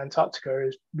rise from Antarctica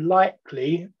is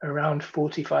likely around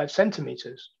 45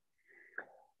 centimeters.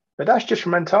 But that's just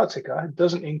from Antarctica. It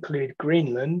doesn't include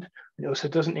Greenland. And it also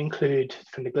doesn't include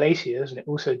from the glaciers. And it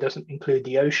also doesn't include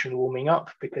the ocean warming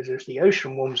up, because as the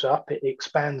ocean warms up, it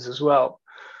expands as well.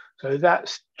 So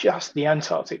that's just the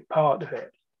Antarctic part of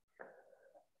it.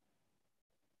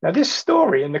 Now, this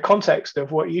story in the context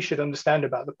of what you should understand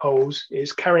about the poles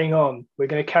is carrying on. We're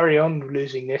going to carry on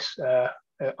losing this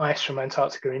ice from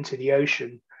Antarctica into the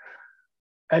ocean.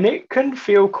 And it can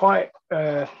feel quite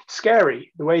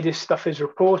scary, the way this stuff is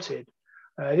reported.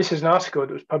 This is an article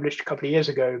that was published a couple of years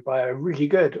ago by a really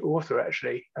good author,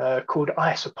 actually, called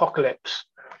Ice Apocalypse.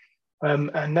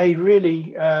 And they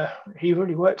really, he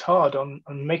really worked hard on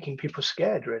making people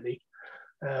scared, really.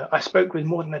 I spoke with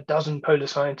more than a dozen polar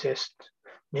scientists.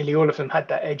 Nearly all of them had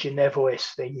that edge in their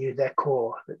voice. They knew their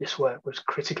core, that this work was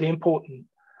critically important,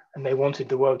 and they wanted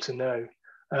the world to know.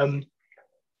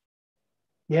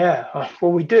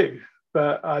 Well, we do,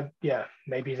 but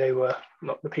maybe they were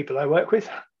not the people I work with.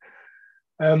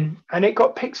 And it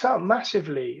got picked up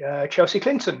massively. Chelsea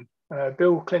Clinton,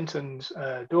 Bill Clinton's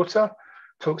daughter,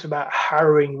 talks about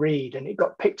harrowing read, and it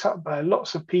got picked up by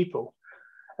lots of people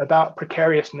about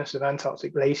precariousness of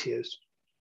Antarctic glaciers.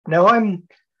 Now,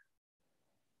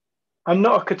 I'm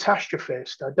not a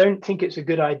catastrophist. I don't think it's a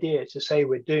good idea to say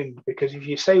we're doomed, because if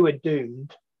you say we're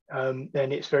doomed,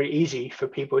 then it's very easy for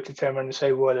people to turn around and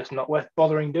say, well, it's not worth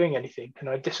bothering doing anything. And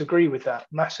I disagree with that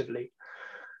massively.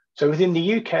 So within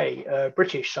the UK, a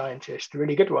British scientist, a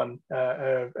really good one,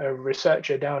 a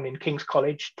researcher down in King's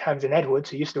College, Tamsin Edwards,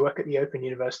 who used to work at the Open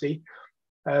University,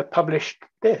 published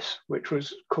this, which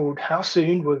was called How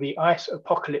Soon Will the Ice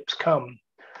Apocalypse Come?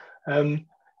 And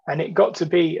it got to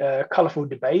be a colourful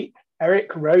debate.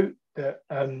 Eric wrote that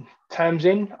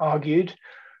Tamsin argued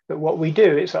that what we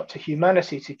do, it's up to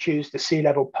humanity to choose the sea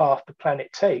level path the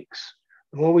planet takes.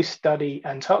 The more we study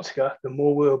Antarctica, the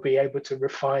more we'll be able to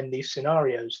refine these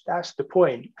scenarios. That's the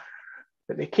point.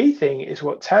 But the key thing is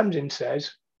what Tamsin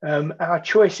says, our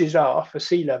choices are for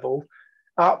sea level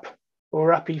up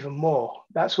or up even more.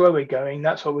 That's where we're going.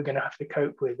 That's what we're going to have to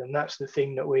cope with. And that's the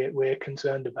thing that we're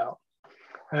concerned about.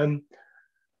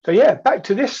 Back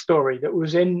to this story that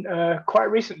was in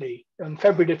quite recently, on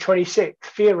February the 26th,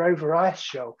 fear over ice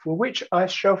shelf. Well, which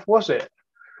ice shelf was it?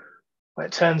 Well,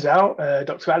 it turns out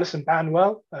Dr. Alison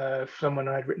Banwell, someone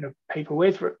I'd written a paper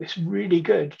with, wrote this really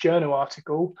good journal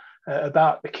article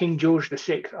about the King George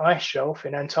VI ice shelf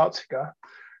in Antarctica.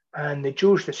 And the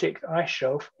George VI ice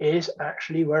shelf is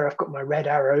actually where I've got my red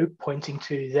arrow pointing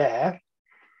to there.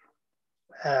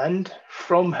 And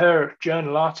from her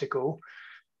journal article,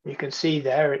 you can see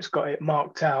there, it's got it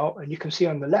marked out, and you can see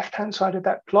on the left-hand side of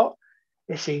that plot,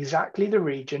 it's exactly the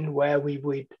region where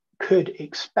we could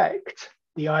expect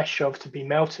the ice shelf to be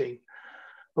melting.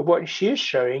 But what she is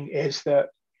showing is that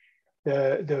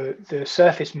the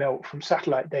surface melt from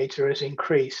satellite data has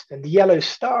increased, and the yellow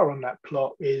star on that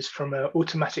plot is from an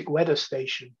automatic weather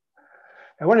station.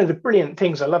 Now, one of the brilliant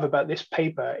things I love about this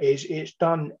paper is it's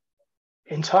done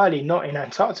entirely not in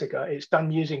Antarctica. It's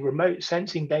done using remote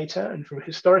sensing data and from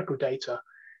historical data.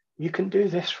 You can do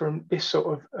this from this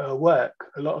sort of work,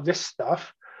 a lot of this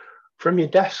stuff, from your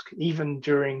desk, even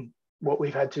during what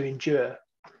we've had to endure.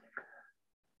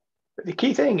 But the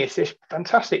key thing is this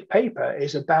fantastic paper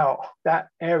is about that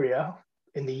area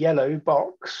in the yellow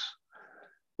box,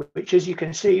 which, as you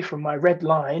can see from my red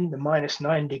line, the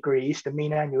 -9 degrees, the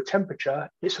mean annual temperature,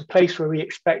 it's a place where we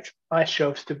expect ice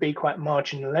shelves to be quite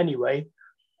marginal anyway.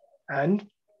 And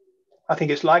I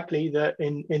think it's likely that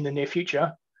in the near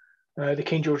future, the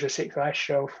King George VI ice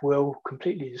shelf will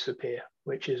completely disappear,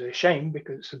 which is a shame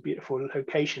because it's a beautiful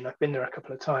location. I've been there a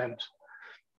couple of times.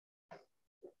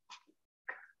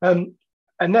 And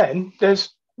then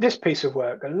there's this piece of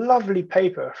work, a lovely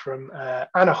paper from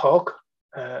Anna Hogg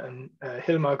and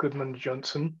Hilmar Gudmund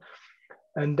Johnson.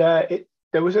 And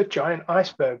there was a giant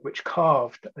iceberg which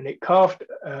carved, and it carved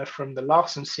from the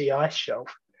Larsen C ice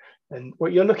shelf. And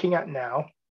what you're looking at now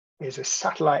is a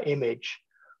satellite image.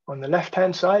 On the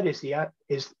left-hand side is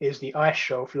the ice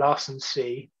shelf Larsen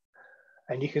C,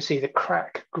 and you can see the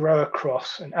crack grow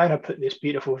across. And Anna put this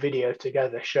beautiful video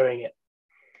together showing it.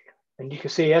 And you can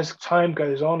see as time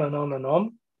goes on and on and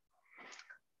on,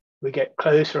 we get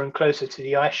closer and closer to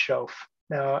the ice shelf.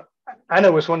 Now,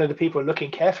 Anna was one of the people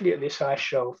looking carefully at this ice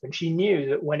shelf, and she knew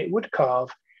that when it would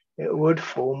carve, it would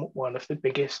form one of the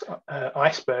biggest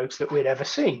icebergs that we'd ever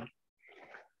seen.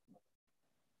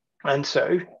 And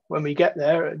so when we get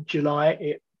there in July,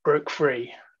 it broke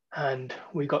free and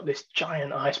we got this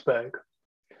giant iceberg.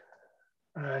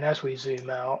 And as we zoom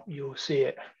out, you'll see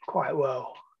it quite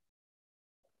well.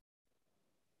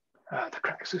 The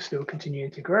cracks are still continuing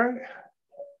to grow.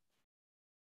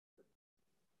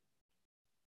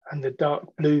 and the dark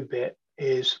blue bit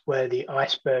is where the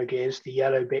iceberg is. The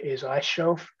yellow bit is ice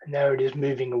shelf, and there it is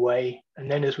moving away. And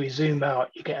then as we zoom out,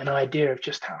 you get an idea of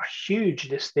just how huge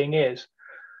this thing is.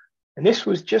 And this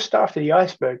was just after the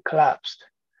iceberg collapsed,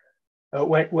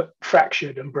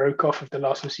 fractured and broke off of the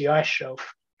Larsen C ice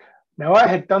shelf. Now, I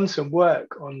had done some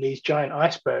work on these giant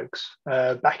icebergs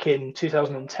back in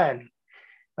 2010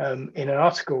 in an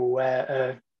article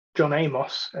where John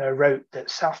Amos wrote that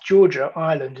South Georgia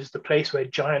Island is the place where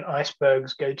giant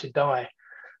icebergs go to die.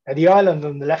 Now, the island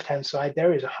on the left-hand side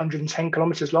there is 110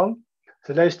 kilometers long.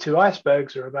 So those two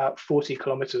icebergs are about 40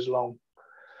 kilometers long.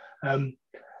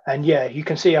 And yeah, you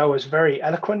can see I was very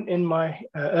eloquent in my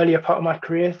earlier part of my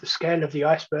career. The scale of the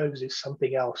icebergs is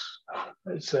something else.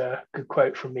 It's a good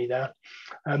quote from me there.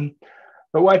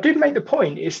 But what I did make the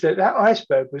point is that that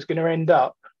iceberg was going to end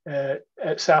up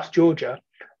at South Georgia,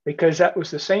 because that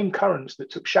was the same currents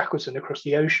that took Shackleton across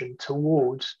the ocean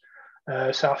towards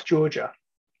South Georgia.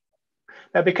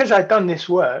 Now, because I'd done this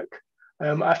work,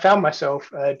 I found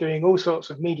myself doing all sorts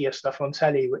of media stuff on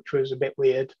telly, which was a bit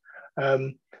weird.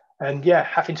 And yeah,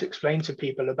 having to explain to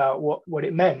people about what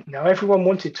it meant. Now, everyone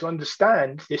wanted to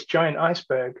understand this giant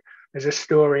iceberg as a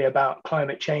story about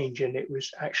climate change. And it was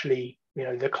actually,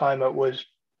 the climate was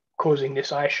causing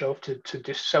this ice shelf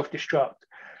to self-destruct.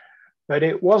 But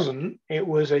it wasn't. It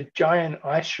was a giant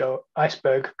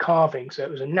iceberg carving. So it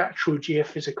was a natural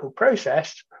geophysical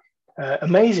process.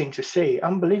 Amazing to see,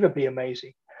 unbelievably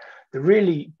amazing. The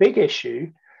really big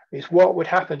issue is what would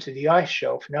happen to the ice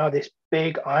shelf now this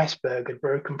big iceberg had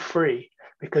broken free,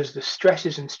 because the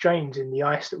stresses and strains in the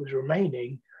ice that was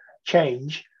remaining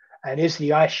change. And is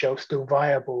the ice shelf still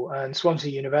viable? And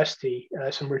Swansea University,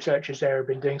 some researchers there have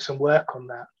been doing some work on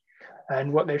that.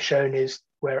 And what they've shown is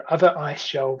where other ice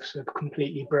shelves have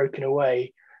completely broken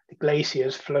away, the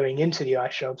glaciers flowing into the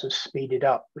ice shelves have speeded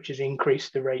up, which has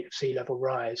increased the rate of sea level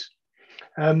rise.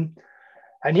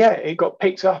 And yeah, it got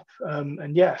picked up.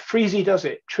 And yeah, Freezy does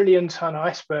it. Trillion-ton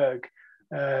iceberg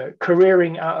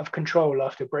careering out of control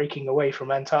after breaking away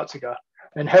from Antarctica.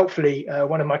 And helpfully,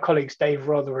 one of my colleagues, Dave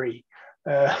Rothery,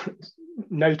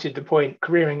 noted the point,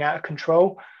 careering out of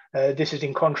control. This is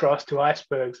in contrast to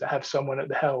icebergs that have someone at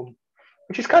the helm,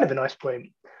 which is kind of a nice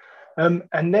point.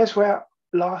 And there's where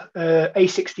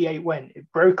A68 went. It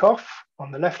broke off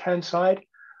on the left-hand side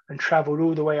and traveled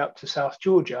all the way up to South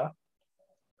Georgia.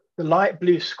 The light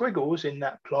blue squiggles in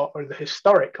that plot are the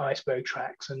historic iceberg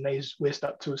tracks, and they whizzed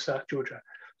up to South Georgia.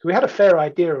 So we had a fair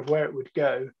idea of where it would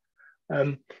go.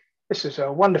 This is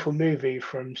a wonderful movie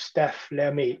from Steph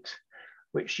Lermite,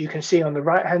 which you can see on the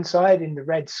right-hand side in the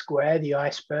red square, the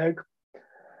iceberg.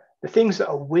 The things that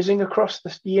are whizzing across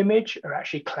the image are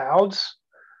actually clouds,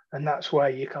 and that's why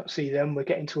you can't see them. We're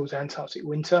getting towards Antarctic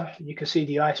winter. You can see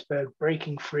the iceberg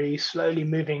breaking free, slowly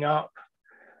moving up,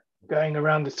 going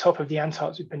around the top of the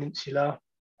Antarctic Peninsula.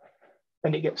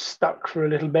 Then it gets stuck for a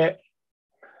little bit,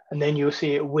 and then you'll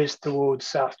see it whiz towards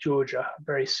South Georgia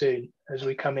very soon as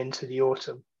we come into the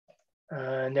autumn.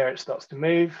 And there it starts to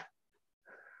move.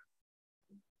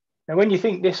 Now, when you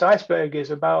think this iceberg is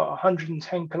about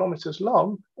 110 kilometers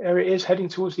long, there it is heading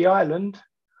towards the island.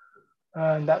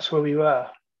 And that's where we were.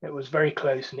 It was very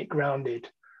close and it grounded.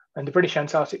 And the British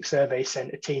Antarctic Survey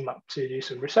sent a team up to do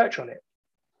some research on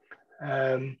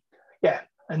it. Yeah,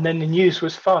 and then the news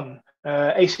was fun.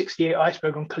 A68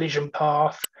 iceberg on collision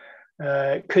path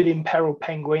could imperil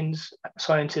penguins,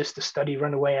 scientists to study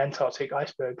runaway Antarctic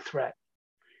iceberg threat.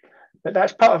 But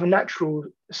that's part of a natural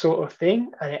sort of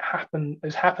thing, and it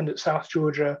has happened at South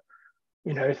Georgia,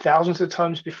 thousands of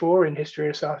times before in history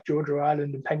of South Georgia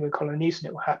Island and penguin colonies, and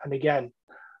it will happen again.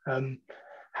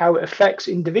 How it affects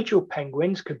individual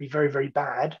penguins could be very, very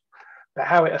bad, but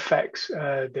how it affects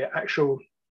the actual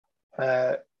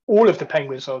all of the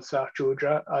penguins on South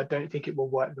Georgia, I don't think it will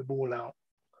wipe them all out.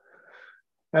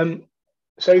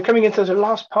 So coming into the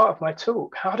last part of my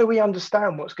talk, how do we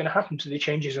understand what's going to happen to the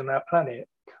changes on our planet?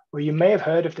 Well, you may have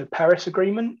heard of the Paris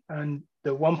Agreement and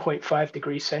the 1.5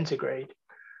 degrees centigrade,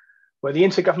 where the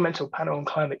Intergovernmental Panel on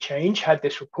Climate Change had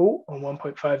this report on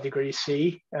 1.5 degrees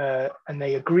C, and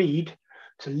they agreed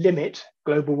to limit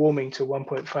global warming to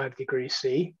 1.5 degrees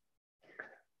C.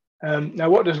 Now,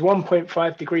 what does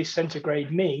 1.5 degrees centigrade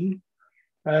mean?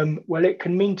 Well, it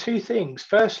can mean two things.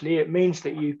 Firstly, it means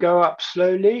that you go up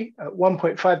slowly at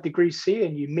 1.5 degrees C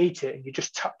and you meet it and you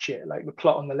just touch it, like the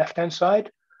plot on the left-hand side,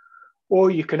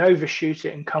 or you can overshoot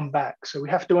it and come back. So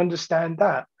we have to understand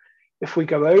that. If we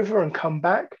go over and come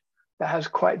back, that has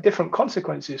quite different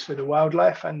consequences for the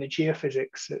wildlife and the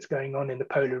geophysics that's going on in the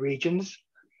polar regions.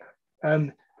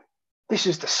 This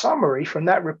is the summary from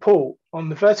that report. On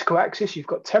the vertical axis, you've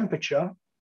got temperature,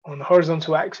 On the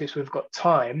horizontal axis, we've got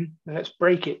time. And let's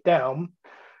break it down.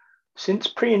 Since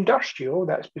pre-industrial,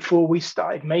 that's before we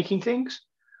started making things,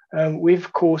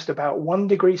 we've caused about 1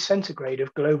 degree centigrade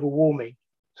of global warming.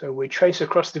 So we trace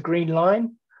across the green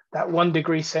line, that 1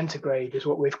 degree centigrade is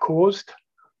what we've caused.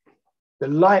 The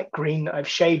light green that I've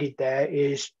shaded there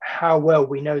is how well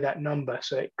we know that number.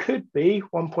 So it could be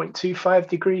 1.25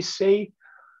 degrees C,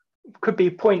 could be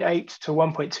 0.8 to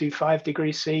 1.25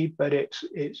 degrees C, but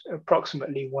it's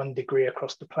approximately 1 degree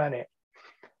across the planet.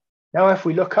 Now, if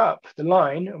we look up the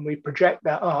line and we project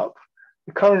that up,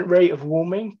 the current rate of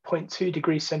warming, 0.2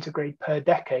 degrees centigrade per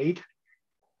decade,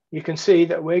 you can see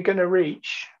that we're going to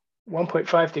reach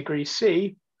 1.5 degrees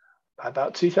C by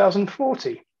about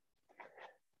 2040.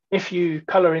 If you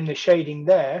color in the shading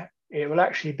there, it will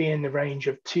actually be in the range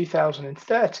of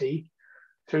 2030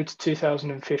 through to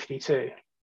 2052.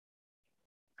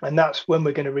 And that's when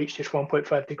we're going to reach this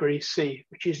 1.5 degrees C,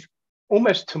 which is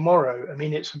almost tomorrow. I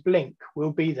mean, it's a blink,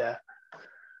 we'll be there.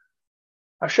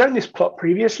 I've shown this plot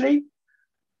previously.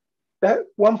 That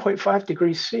 1.5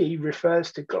 degrees C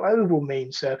refers to global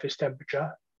mean surface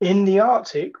temperature. In the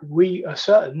Arctic, we are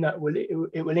certain that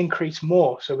it will increase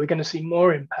more. So we're going to see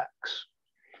more impacts.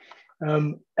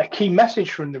 A key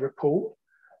message from the report,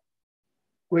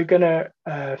 we're going to,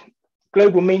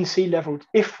 global mean sea level,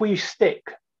 if we stick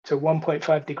to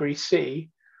 1.5 degrees C,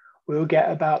 we'll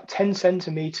get about 10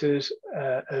 centimeters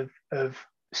of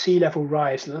sea level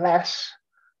rise less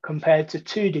compared to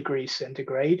 2 degrees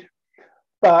centigrade.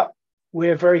 But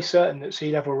we're very certain that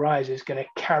sea level rise is going to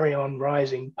carry on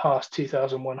rising past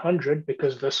 2100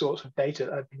 because of the sorts of data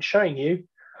that I've been showing you.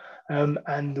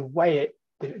 And the way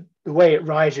it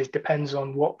rises depends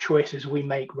on what choices we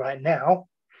make right now.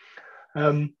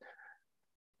 When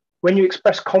you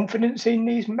express confidence in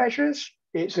these measures,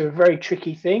 it's a very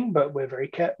tricky thing, but we're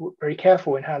very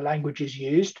careful in how language is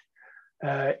used.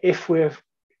 If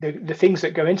the things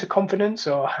that go into confidence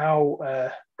are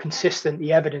how consistent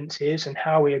the evidence is and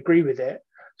how we agree with it.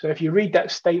 So if you read that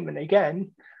statement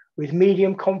again, with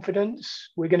medium confidence,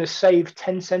 we're going to save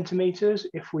 10 centimeters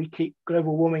if we keep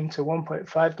global warming to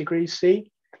 1.5 degrees C.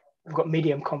 We've got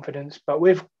medium confidence, but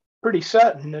we're pretty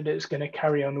certain that it's going to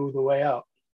carry on all the way up.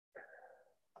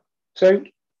 So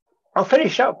I'll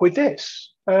finish up with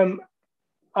this. I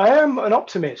am an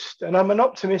optimist, and I'm an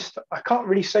optimist. I can't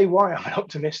really say why I'm an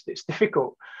optimist. It's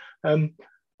difficult.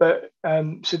 But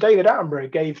Sir David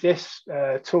Attenborough gave this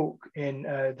talk in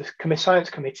the Science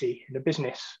Committee in the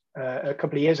business a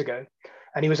couple of years ago.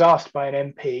 And he was asked by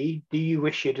an MP, do you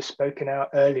wish you'd have spoken out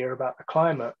earlier about the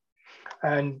climate?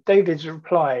 And David's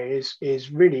reply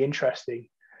is really interesting.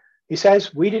 He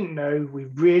says, we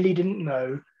really didn't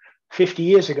know. 50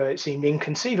 years ago, it seemed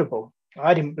inconceivable.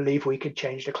 I didn't believe we could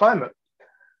change the climate.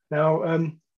 Now,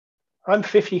 I'm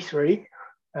 53,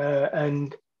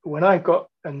 and when I got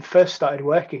and first started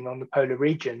working on the polar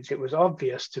regions, it was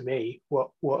obvious to me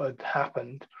what had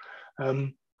happened,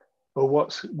 or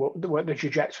what the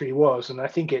trajectory was. And I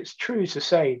think it's true to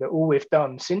say that all we've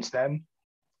done since then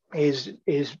is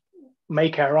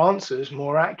make our answers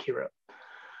more accurate.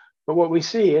 But what we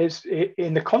see is,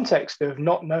 in the context of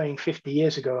not knowing 50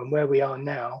 years ago and where we are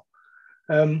now,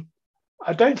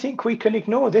 I don't think we can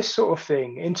ignore this sort of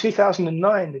thing. In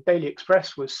 2009, the Daily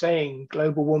Express was saying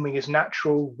global warming is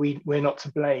natural, we're not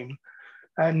to blame.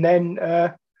 And then,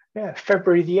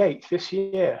 February the 8th this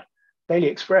year, Daily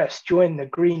Express joined the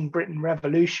Green Britain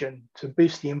Revolution to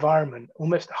boost the environment,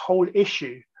 almost a whole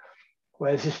issue,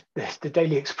 where the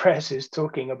Daily Express is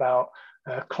talking about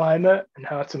climate and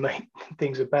how to make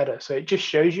things better. So it just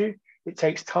shows you it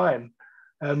takes time.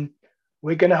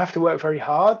 We're going to have to work very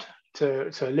hard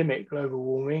to limit global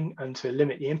warming and to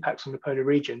limit the impacts on the polar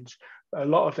regions. But a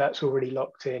lot of that's already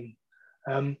locked in.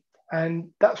 And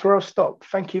that's where I'll stop.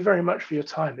 Thank you very much for your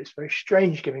time. It's very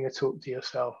strange giving a talk to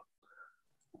yourself.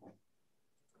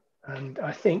 And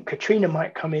I think Katrina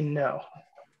might come in now.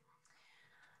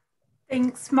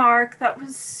 Thanks, Mark. That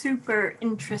was super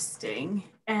interesting.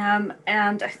 And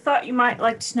I thought you might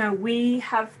like to know, we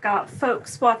have got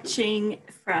folks watching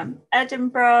from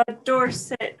Edinburgh,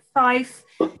 Dorset, Fife.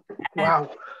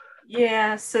 Wow.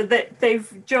 Yeah, so that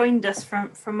they've joined us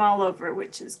from all over,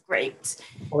 which is great.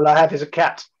 All I have is a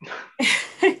cat.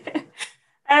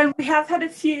 And we have had a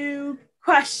few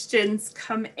questions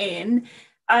come in.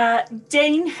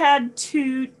 Dane had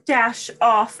to dash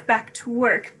off back to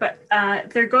work, but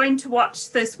they're going to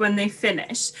watch this when they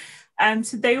finish.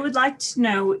 So they would like to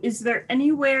know, is there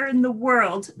anywhere in the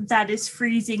world that is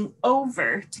freezing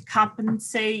over to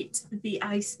compensate the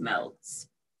ice melts?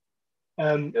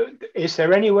 Is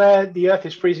there anywhere the Earth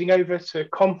is freezing over to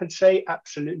compensate?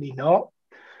 Absolutely not.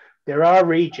 There are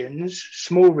regions,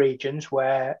 small regions,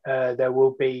 where there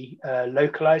will be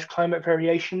localized climate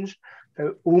variations.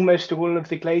 So almost all of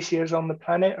the glaciers on the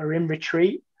planet are in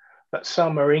retreat, but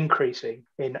some are increasing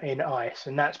in ice.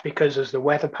 And that's because as the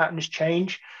weather patterns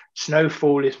change,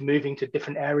 snowfall is moving to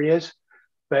different areas.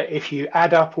 But if you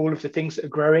add up all of the things that are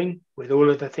growing with all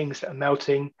of the things that are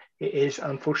melting, it is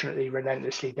unfortunately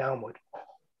relentlessly downward.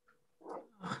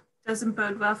 Doesn't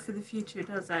bode well for the future,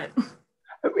 does it?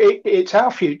 It's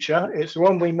our future. It's the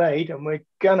one we made, and we're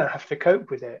gonna have to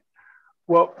cope with it.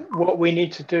 What we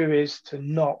need to do is to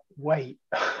not wait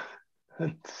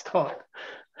and start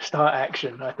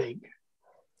action, I think.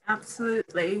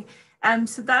 Absolutely.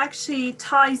 So that actually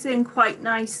ties in quite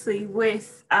nicely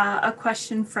with a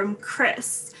question from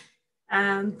Chris.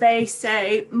 They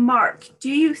say, Mark, do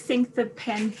you think the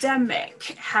pandemic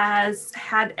has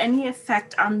had any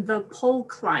effect on the pole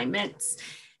climates?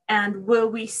 And will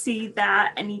we see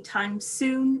that anytime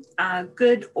soon,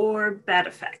 good or bad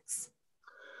effects?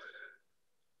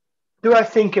 Do I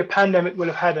think a pandemic will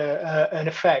have had an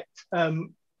effect?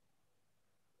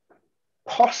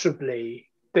 Possibly.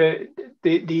 The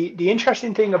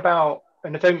interesting thing about,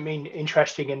 and I don't mean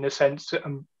interesting in the sense,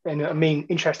 and I mean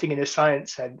interesting in a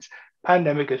science sense,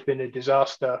 pandemic has been a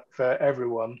disaster for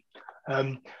everyone.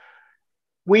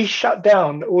 We shut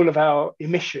down all of our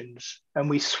emissions and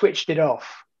we switched it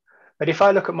off. But if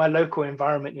I look at my local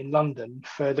environment in London,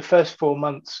 for the first 4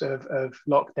 months of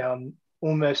lockdown,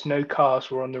 almost no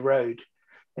cars were on the road.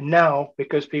 And now,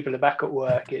 because people are back at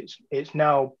work, it's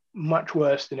now much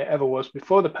worse than it ever was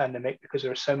before the pandemic because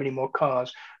there are so many more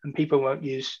cars and people won't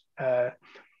use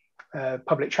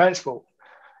public transport.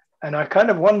 And I kind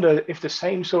of wonder if the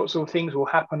same sorts of things will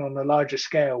happen on a larger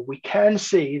scale. We can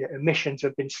see that emissions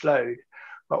have been slowed,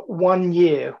 but 1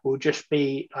 year will just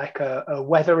be like a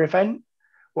weather event.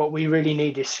 What we really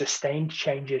need is sustained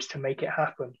changes to make it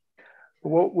happen.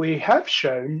 What we have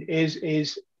shown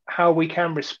is how we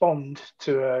can respond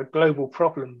to a global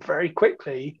problem very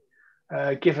quickly,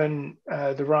 given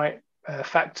the right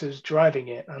factors driving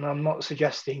it. And I'm not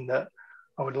suggesting that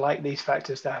I would like these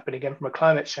factors to happen again from a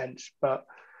climate sense, but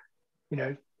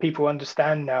people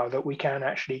understand now that we can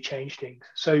actually change things.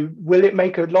 So will it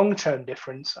make a long-term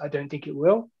difference? I don't think it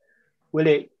will. Will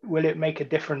it make a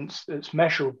difference that's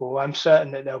measurable? I'm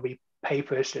certain that there'll be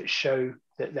papers that show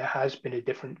that there has been a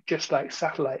difference, just like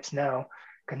satellites now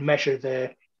can measure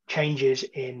the changes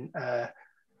in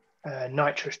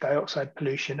nitrous dioxide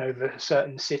pollution over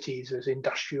certain cities as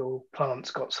industrial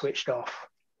plants got switched off.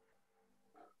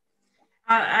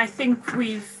 I think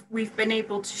we've been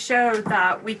able to show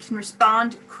that we can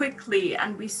respond quickly,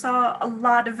 and we saw a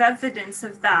lot of evidence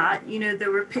of that.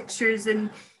 There were pictures in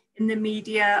the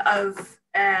media of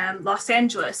Los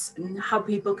Angeles and how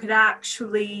people could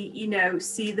actually,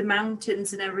 see the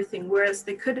mountains and everything, whereas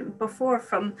they couldn't before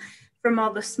from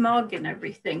all the smog and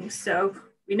everything. So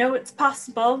we know it's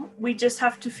possible. We just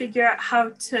have to figure out how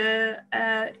to,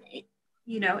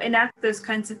 enact those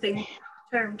kinds of things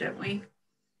don't we?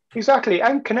 Exactly,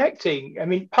 and connecting. I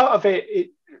mean, part of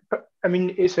it.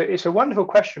 It's a wonderful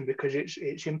question because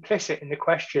it's implicit in the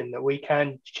question that we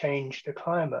can change the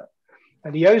climate.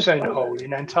 And the ozone hole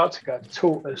in Antarctica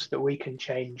taught us that we can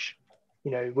change.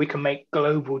 We can make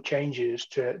global changes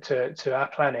to our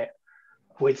planet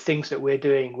with things that we're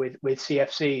doing with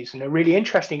CFCs. And a really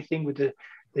interesting thing with the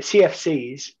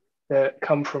CFCs that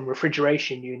come from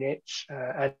refrigeration units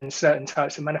and certain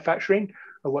types of manufacturing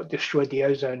are what destroyed the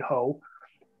ozone hole.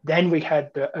 Then we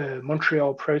had the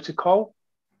Montreal Protocol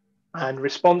and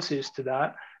responses to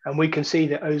that, and we can see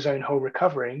the ozone hole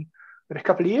recovering. But a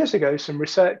couple of years ago, some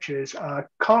researchers, I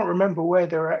can't remember where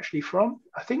they were actually from.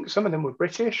 I think some of them were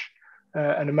British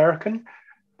and American.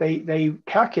 They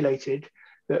calculated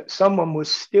that someone was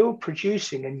still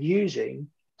producing and using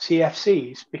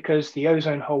CFCs because the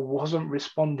ozone hole wasn't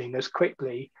responding as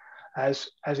quickly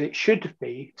as it should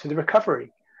be to the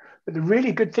recovery. But the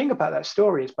really good thing about that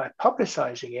story is by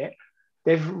publicizing it,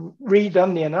 they've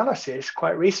redone the analysis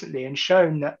quite recently and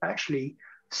shown that actually,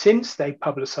 since they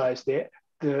publicized it,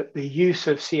 the use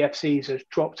of CFCs has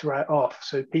dropped right off.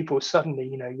 So people suddenly,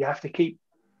 you have to keep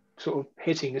sort of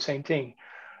hitting the same thing.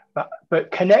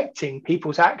 But connecting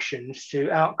people's actions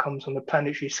to outcomes on the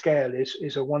planetary scale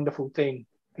is a wonderful thing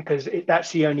because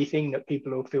that's the only thing that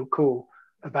people will feel cool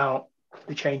about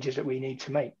the changes that we need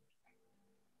to make.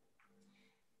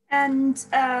 And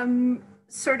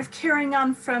sort of carrying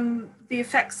on from the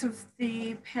effects of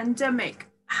the pandemic,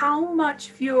 how much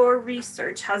of your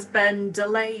research has been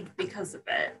delayed because of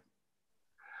it?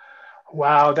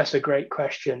 Wow, that's a great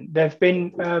question. There've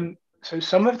been, so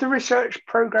some of the research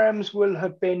programs will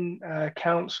have been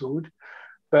cancelled,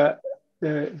 but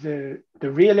the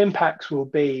real impacts will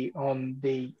be on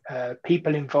the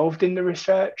people involved in the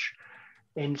research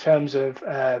in terms of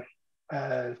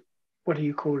what do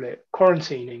you call it?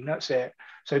 Quarantining, that's it.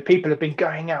 So people have been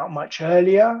going out much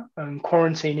earlier and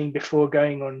quarantining before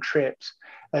going on trips.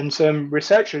 And some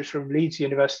researchers from Leeds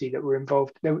University that were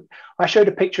involved, I showed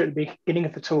a picture at the beginning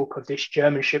of the talk of this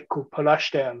German ship called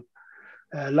Polarstern.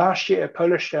 Last year,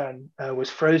 Polarstern was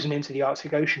frozen into the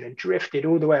Arctic Ocean and drifted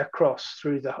all the way across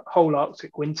through the whole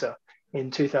Arctic winter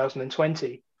in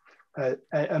 2020. An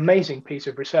amazing piece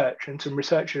of research, and some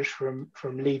researchers from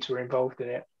Leeds were involved in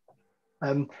it.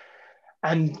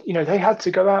 And they had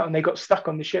to go out, and they got stuck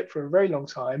on the ship for a very long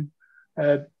time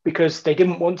because they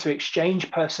didn't want to exchange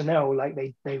personnel like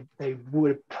they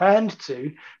would have planned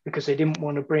to, because they didn't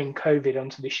want to bring COVID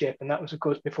onto the ship. And that was, of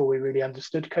course, before we really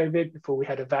understood COVID, before we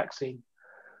had a vaccine.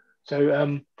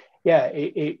 So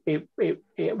it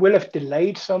will have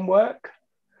delayed some work,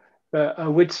 but I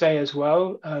would say as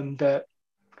well that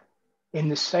in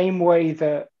the same way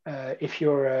that if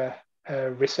you're a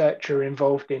researcher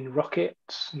involved in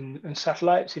rockets and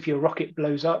satellites, if your rocket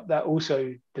blows up, that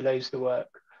also delays the work.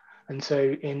 And so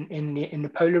in the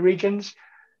polar regions,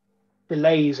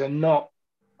 delays are not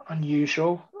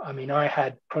unusual. I mean, I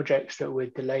had projects that were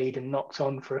delayed and knocked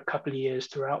on for a couple of years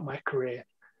throughout my career.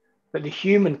 But the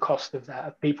human cost of that,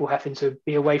 of people having to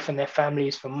be away from their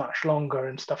families for much longer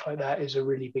and stuff like that, is a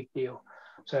really big deal.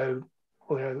 So,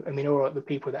 all the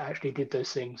people that actually did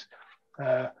those things,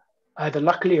 either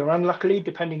luckily or unluckily,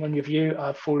 depending on your view,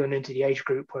 I've fallen into the age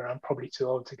group where I'm probably too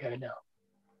old to go now.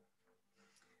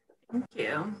 Thank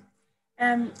you.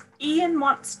 Ian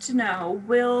wants to know,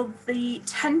 will the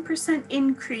 10%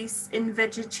 increase in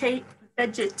vegetation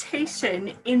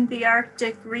in the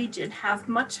Arctic region have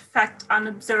much effect on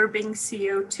absorbing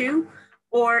CO2,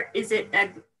 or is it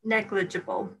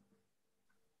negligible?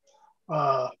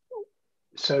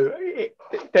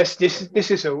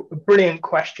 This is a brilliant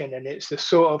question, and it's the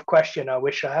sort of question I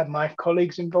wish I had my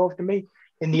colleagues involved in me.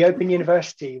 In the Open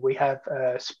University, we have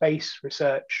a space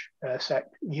research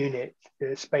unit,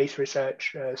 the space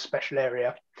research special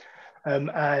area.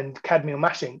 And Cadmiel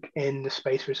Massink in the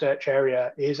space research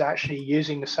area is actually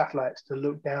using the satellites to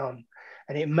look down.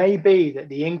 And it may be that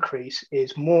the increase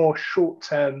is more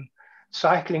short-term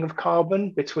cycling of carbon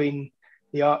between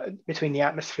the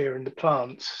atmosphere and the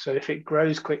plants. So if it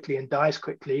grows quickly and dies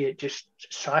quickly, it just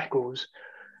cycles.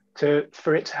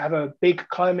 For it to have a big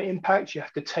climate impact, you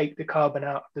have to take the carbon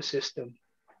out of the system.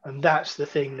 And that's the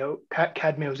thing that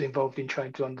Cadmiel is involved in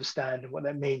trying to understand and what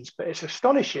that means. But it's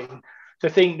astonishing to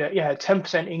think that,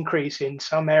 10% increase in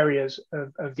some areas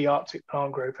of the Arctic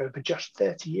plant growth over just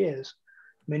 30 years.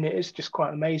 I mean, it is just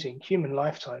quite amazing, human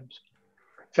lifetimes.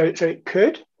 So it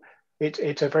could.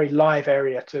 It's a very live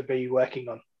area to be working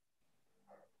on.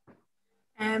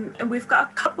 And we've got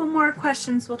a couple more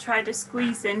questions we'll try to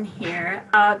squeeze in here.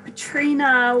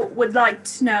 Petrina would like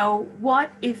to know,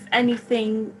 what, if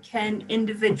anything, can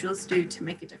individuals do to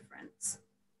make a difference?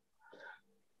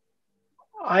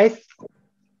 I've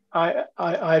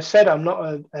said I'm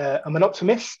an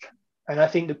optimist, and I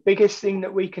think the biggest thing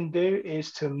that we can do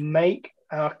is to make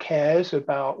our cares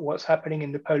about what's happening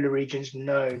in the polar regions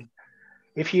known.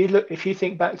 If you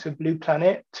think back to Blue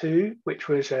Planet 2, which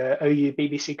was a OU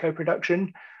BBC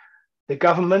co-production, the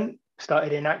government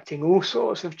started enacting all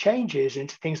sorts of changes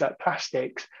into things like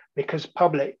plastics because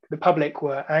the public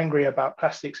were angry about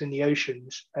plastics in the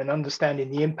oceans and understanding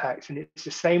the impacts. And it's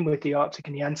the same with the Arctic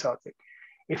and the Antarctic.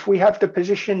 If we have the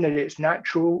position that it's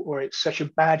natural or it's such a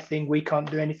bad thing we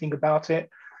can't do anything about it,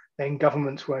 then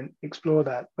governments won't explore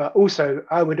that. But also,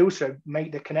 I would also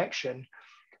make the connection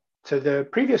to the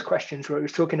previous questions where it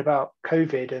was talking about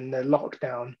COVID and the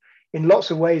lockdown. In lots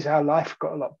of ways, our life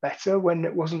got a lot better when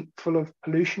it wasn't full of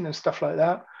pollution and stuff like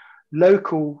that.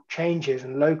 Local changes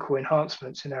and local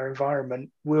enhancements in our environment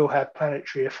will have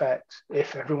planetary effects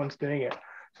if everyone's doing it.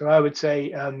 So I would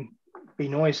say, be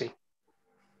noisy,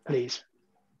 please.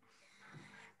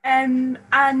 And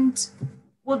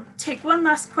we'll take one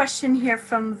last question here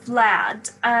from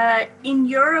Vlad. In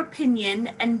your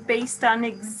opinion, and based on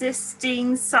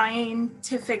existing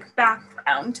scientific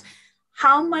background,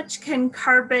 how much can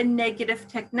carbon negative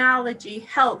technology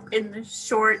help in the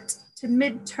short to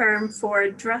mid-term for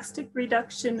a drastic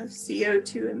reduction of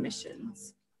CO2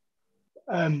 emissions?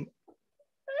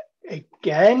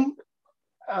 Again,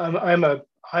 I'm a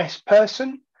ice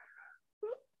person.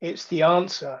 It's the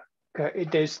answer.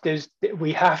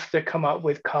 We have to come up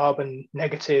with carbon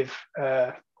negative,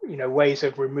 ways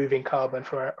of removing carbon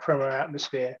from our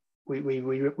atmosphere. We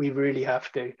really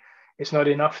have to. It's not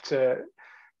enough to,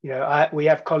 we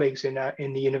have colleagues in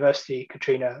the university,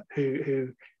 Katrina,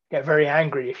 who get very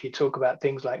angry if you talk about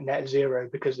things like net zero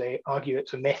because they argue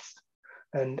it's a myth,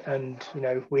 and you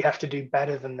know, we have to do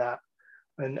better than that.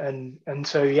 And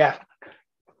so yeah,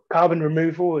 carbon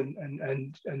removal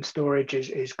and storage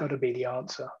is got to be the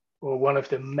answer, or one of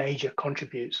the major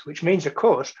contributes, which means, of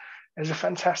course, there's a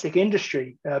fantastic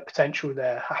industry potential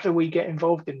there. How do we get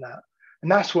involved in that?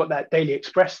 And that's what that Daily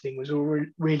Express thing was all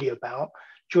really about.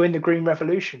 Join the green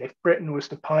revolution. If Britain was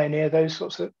to pioneer those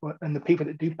sorts of, and the people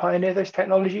that do pioneer those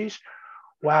technologies,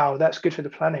 wow, that's good for the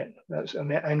planet. That's, I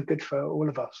mean, and good for all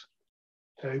of us.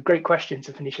 So great question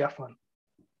to finish off on.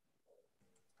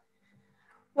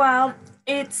 Well,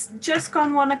 it's just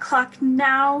gone 1 o'clock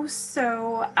now,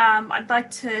 so I'd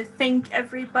like to thank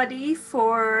everybody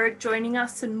for joining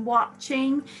us and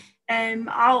watching.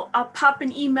 I'll pop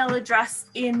an email address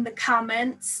in the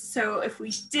comments, so if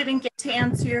we didn't get to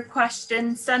answer your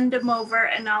question, send them over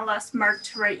and I'll ask Mark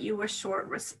to write you a short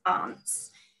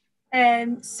response.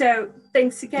 So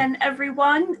thanks again,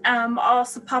 everyone. I'll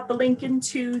also pop a link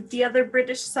into the other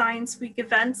British Science Week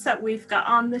events that we've got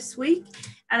on this week,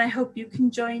 and I hope you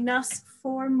can join us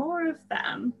for more of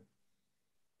them.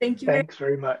 Thank you. Thanks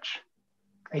very much.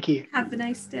 Thank you. Have a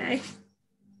nice day.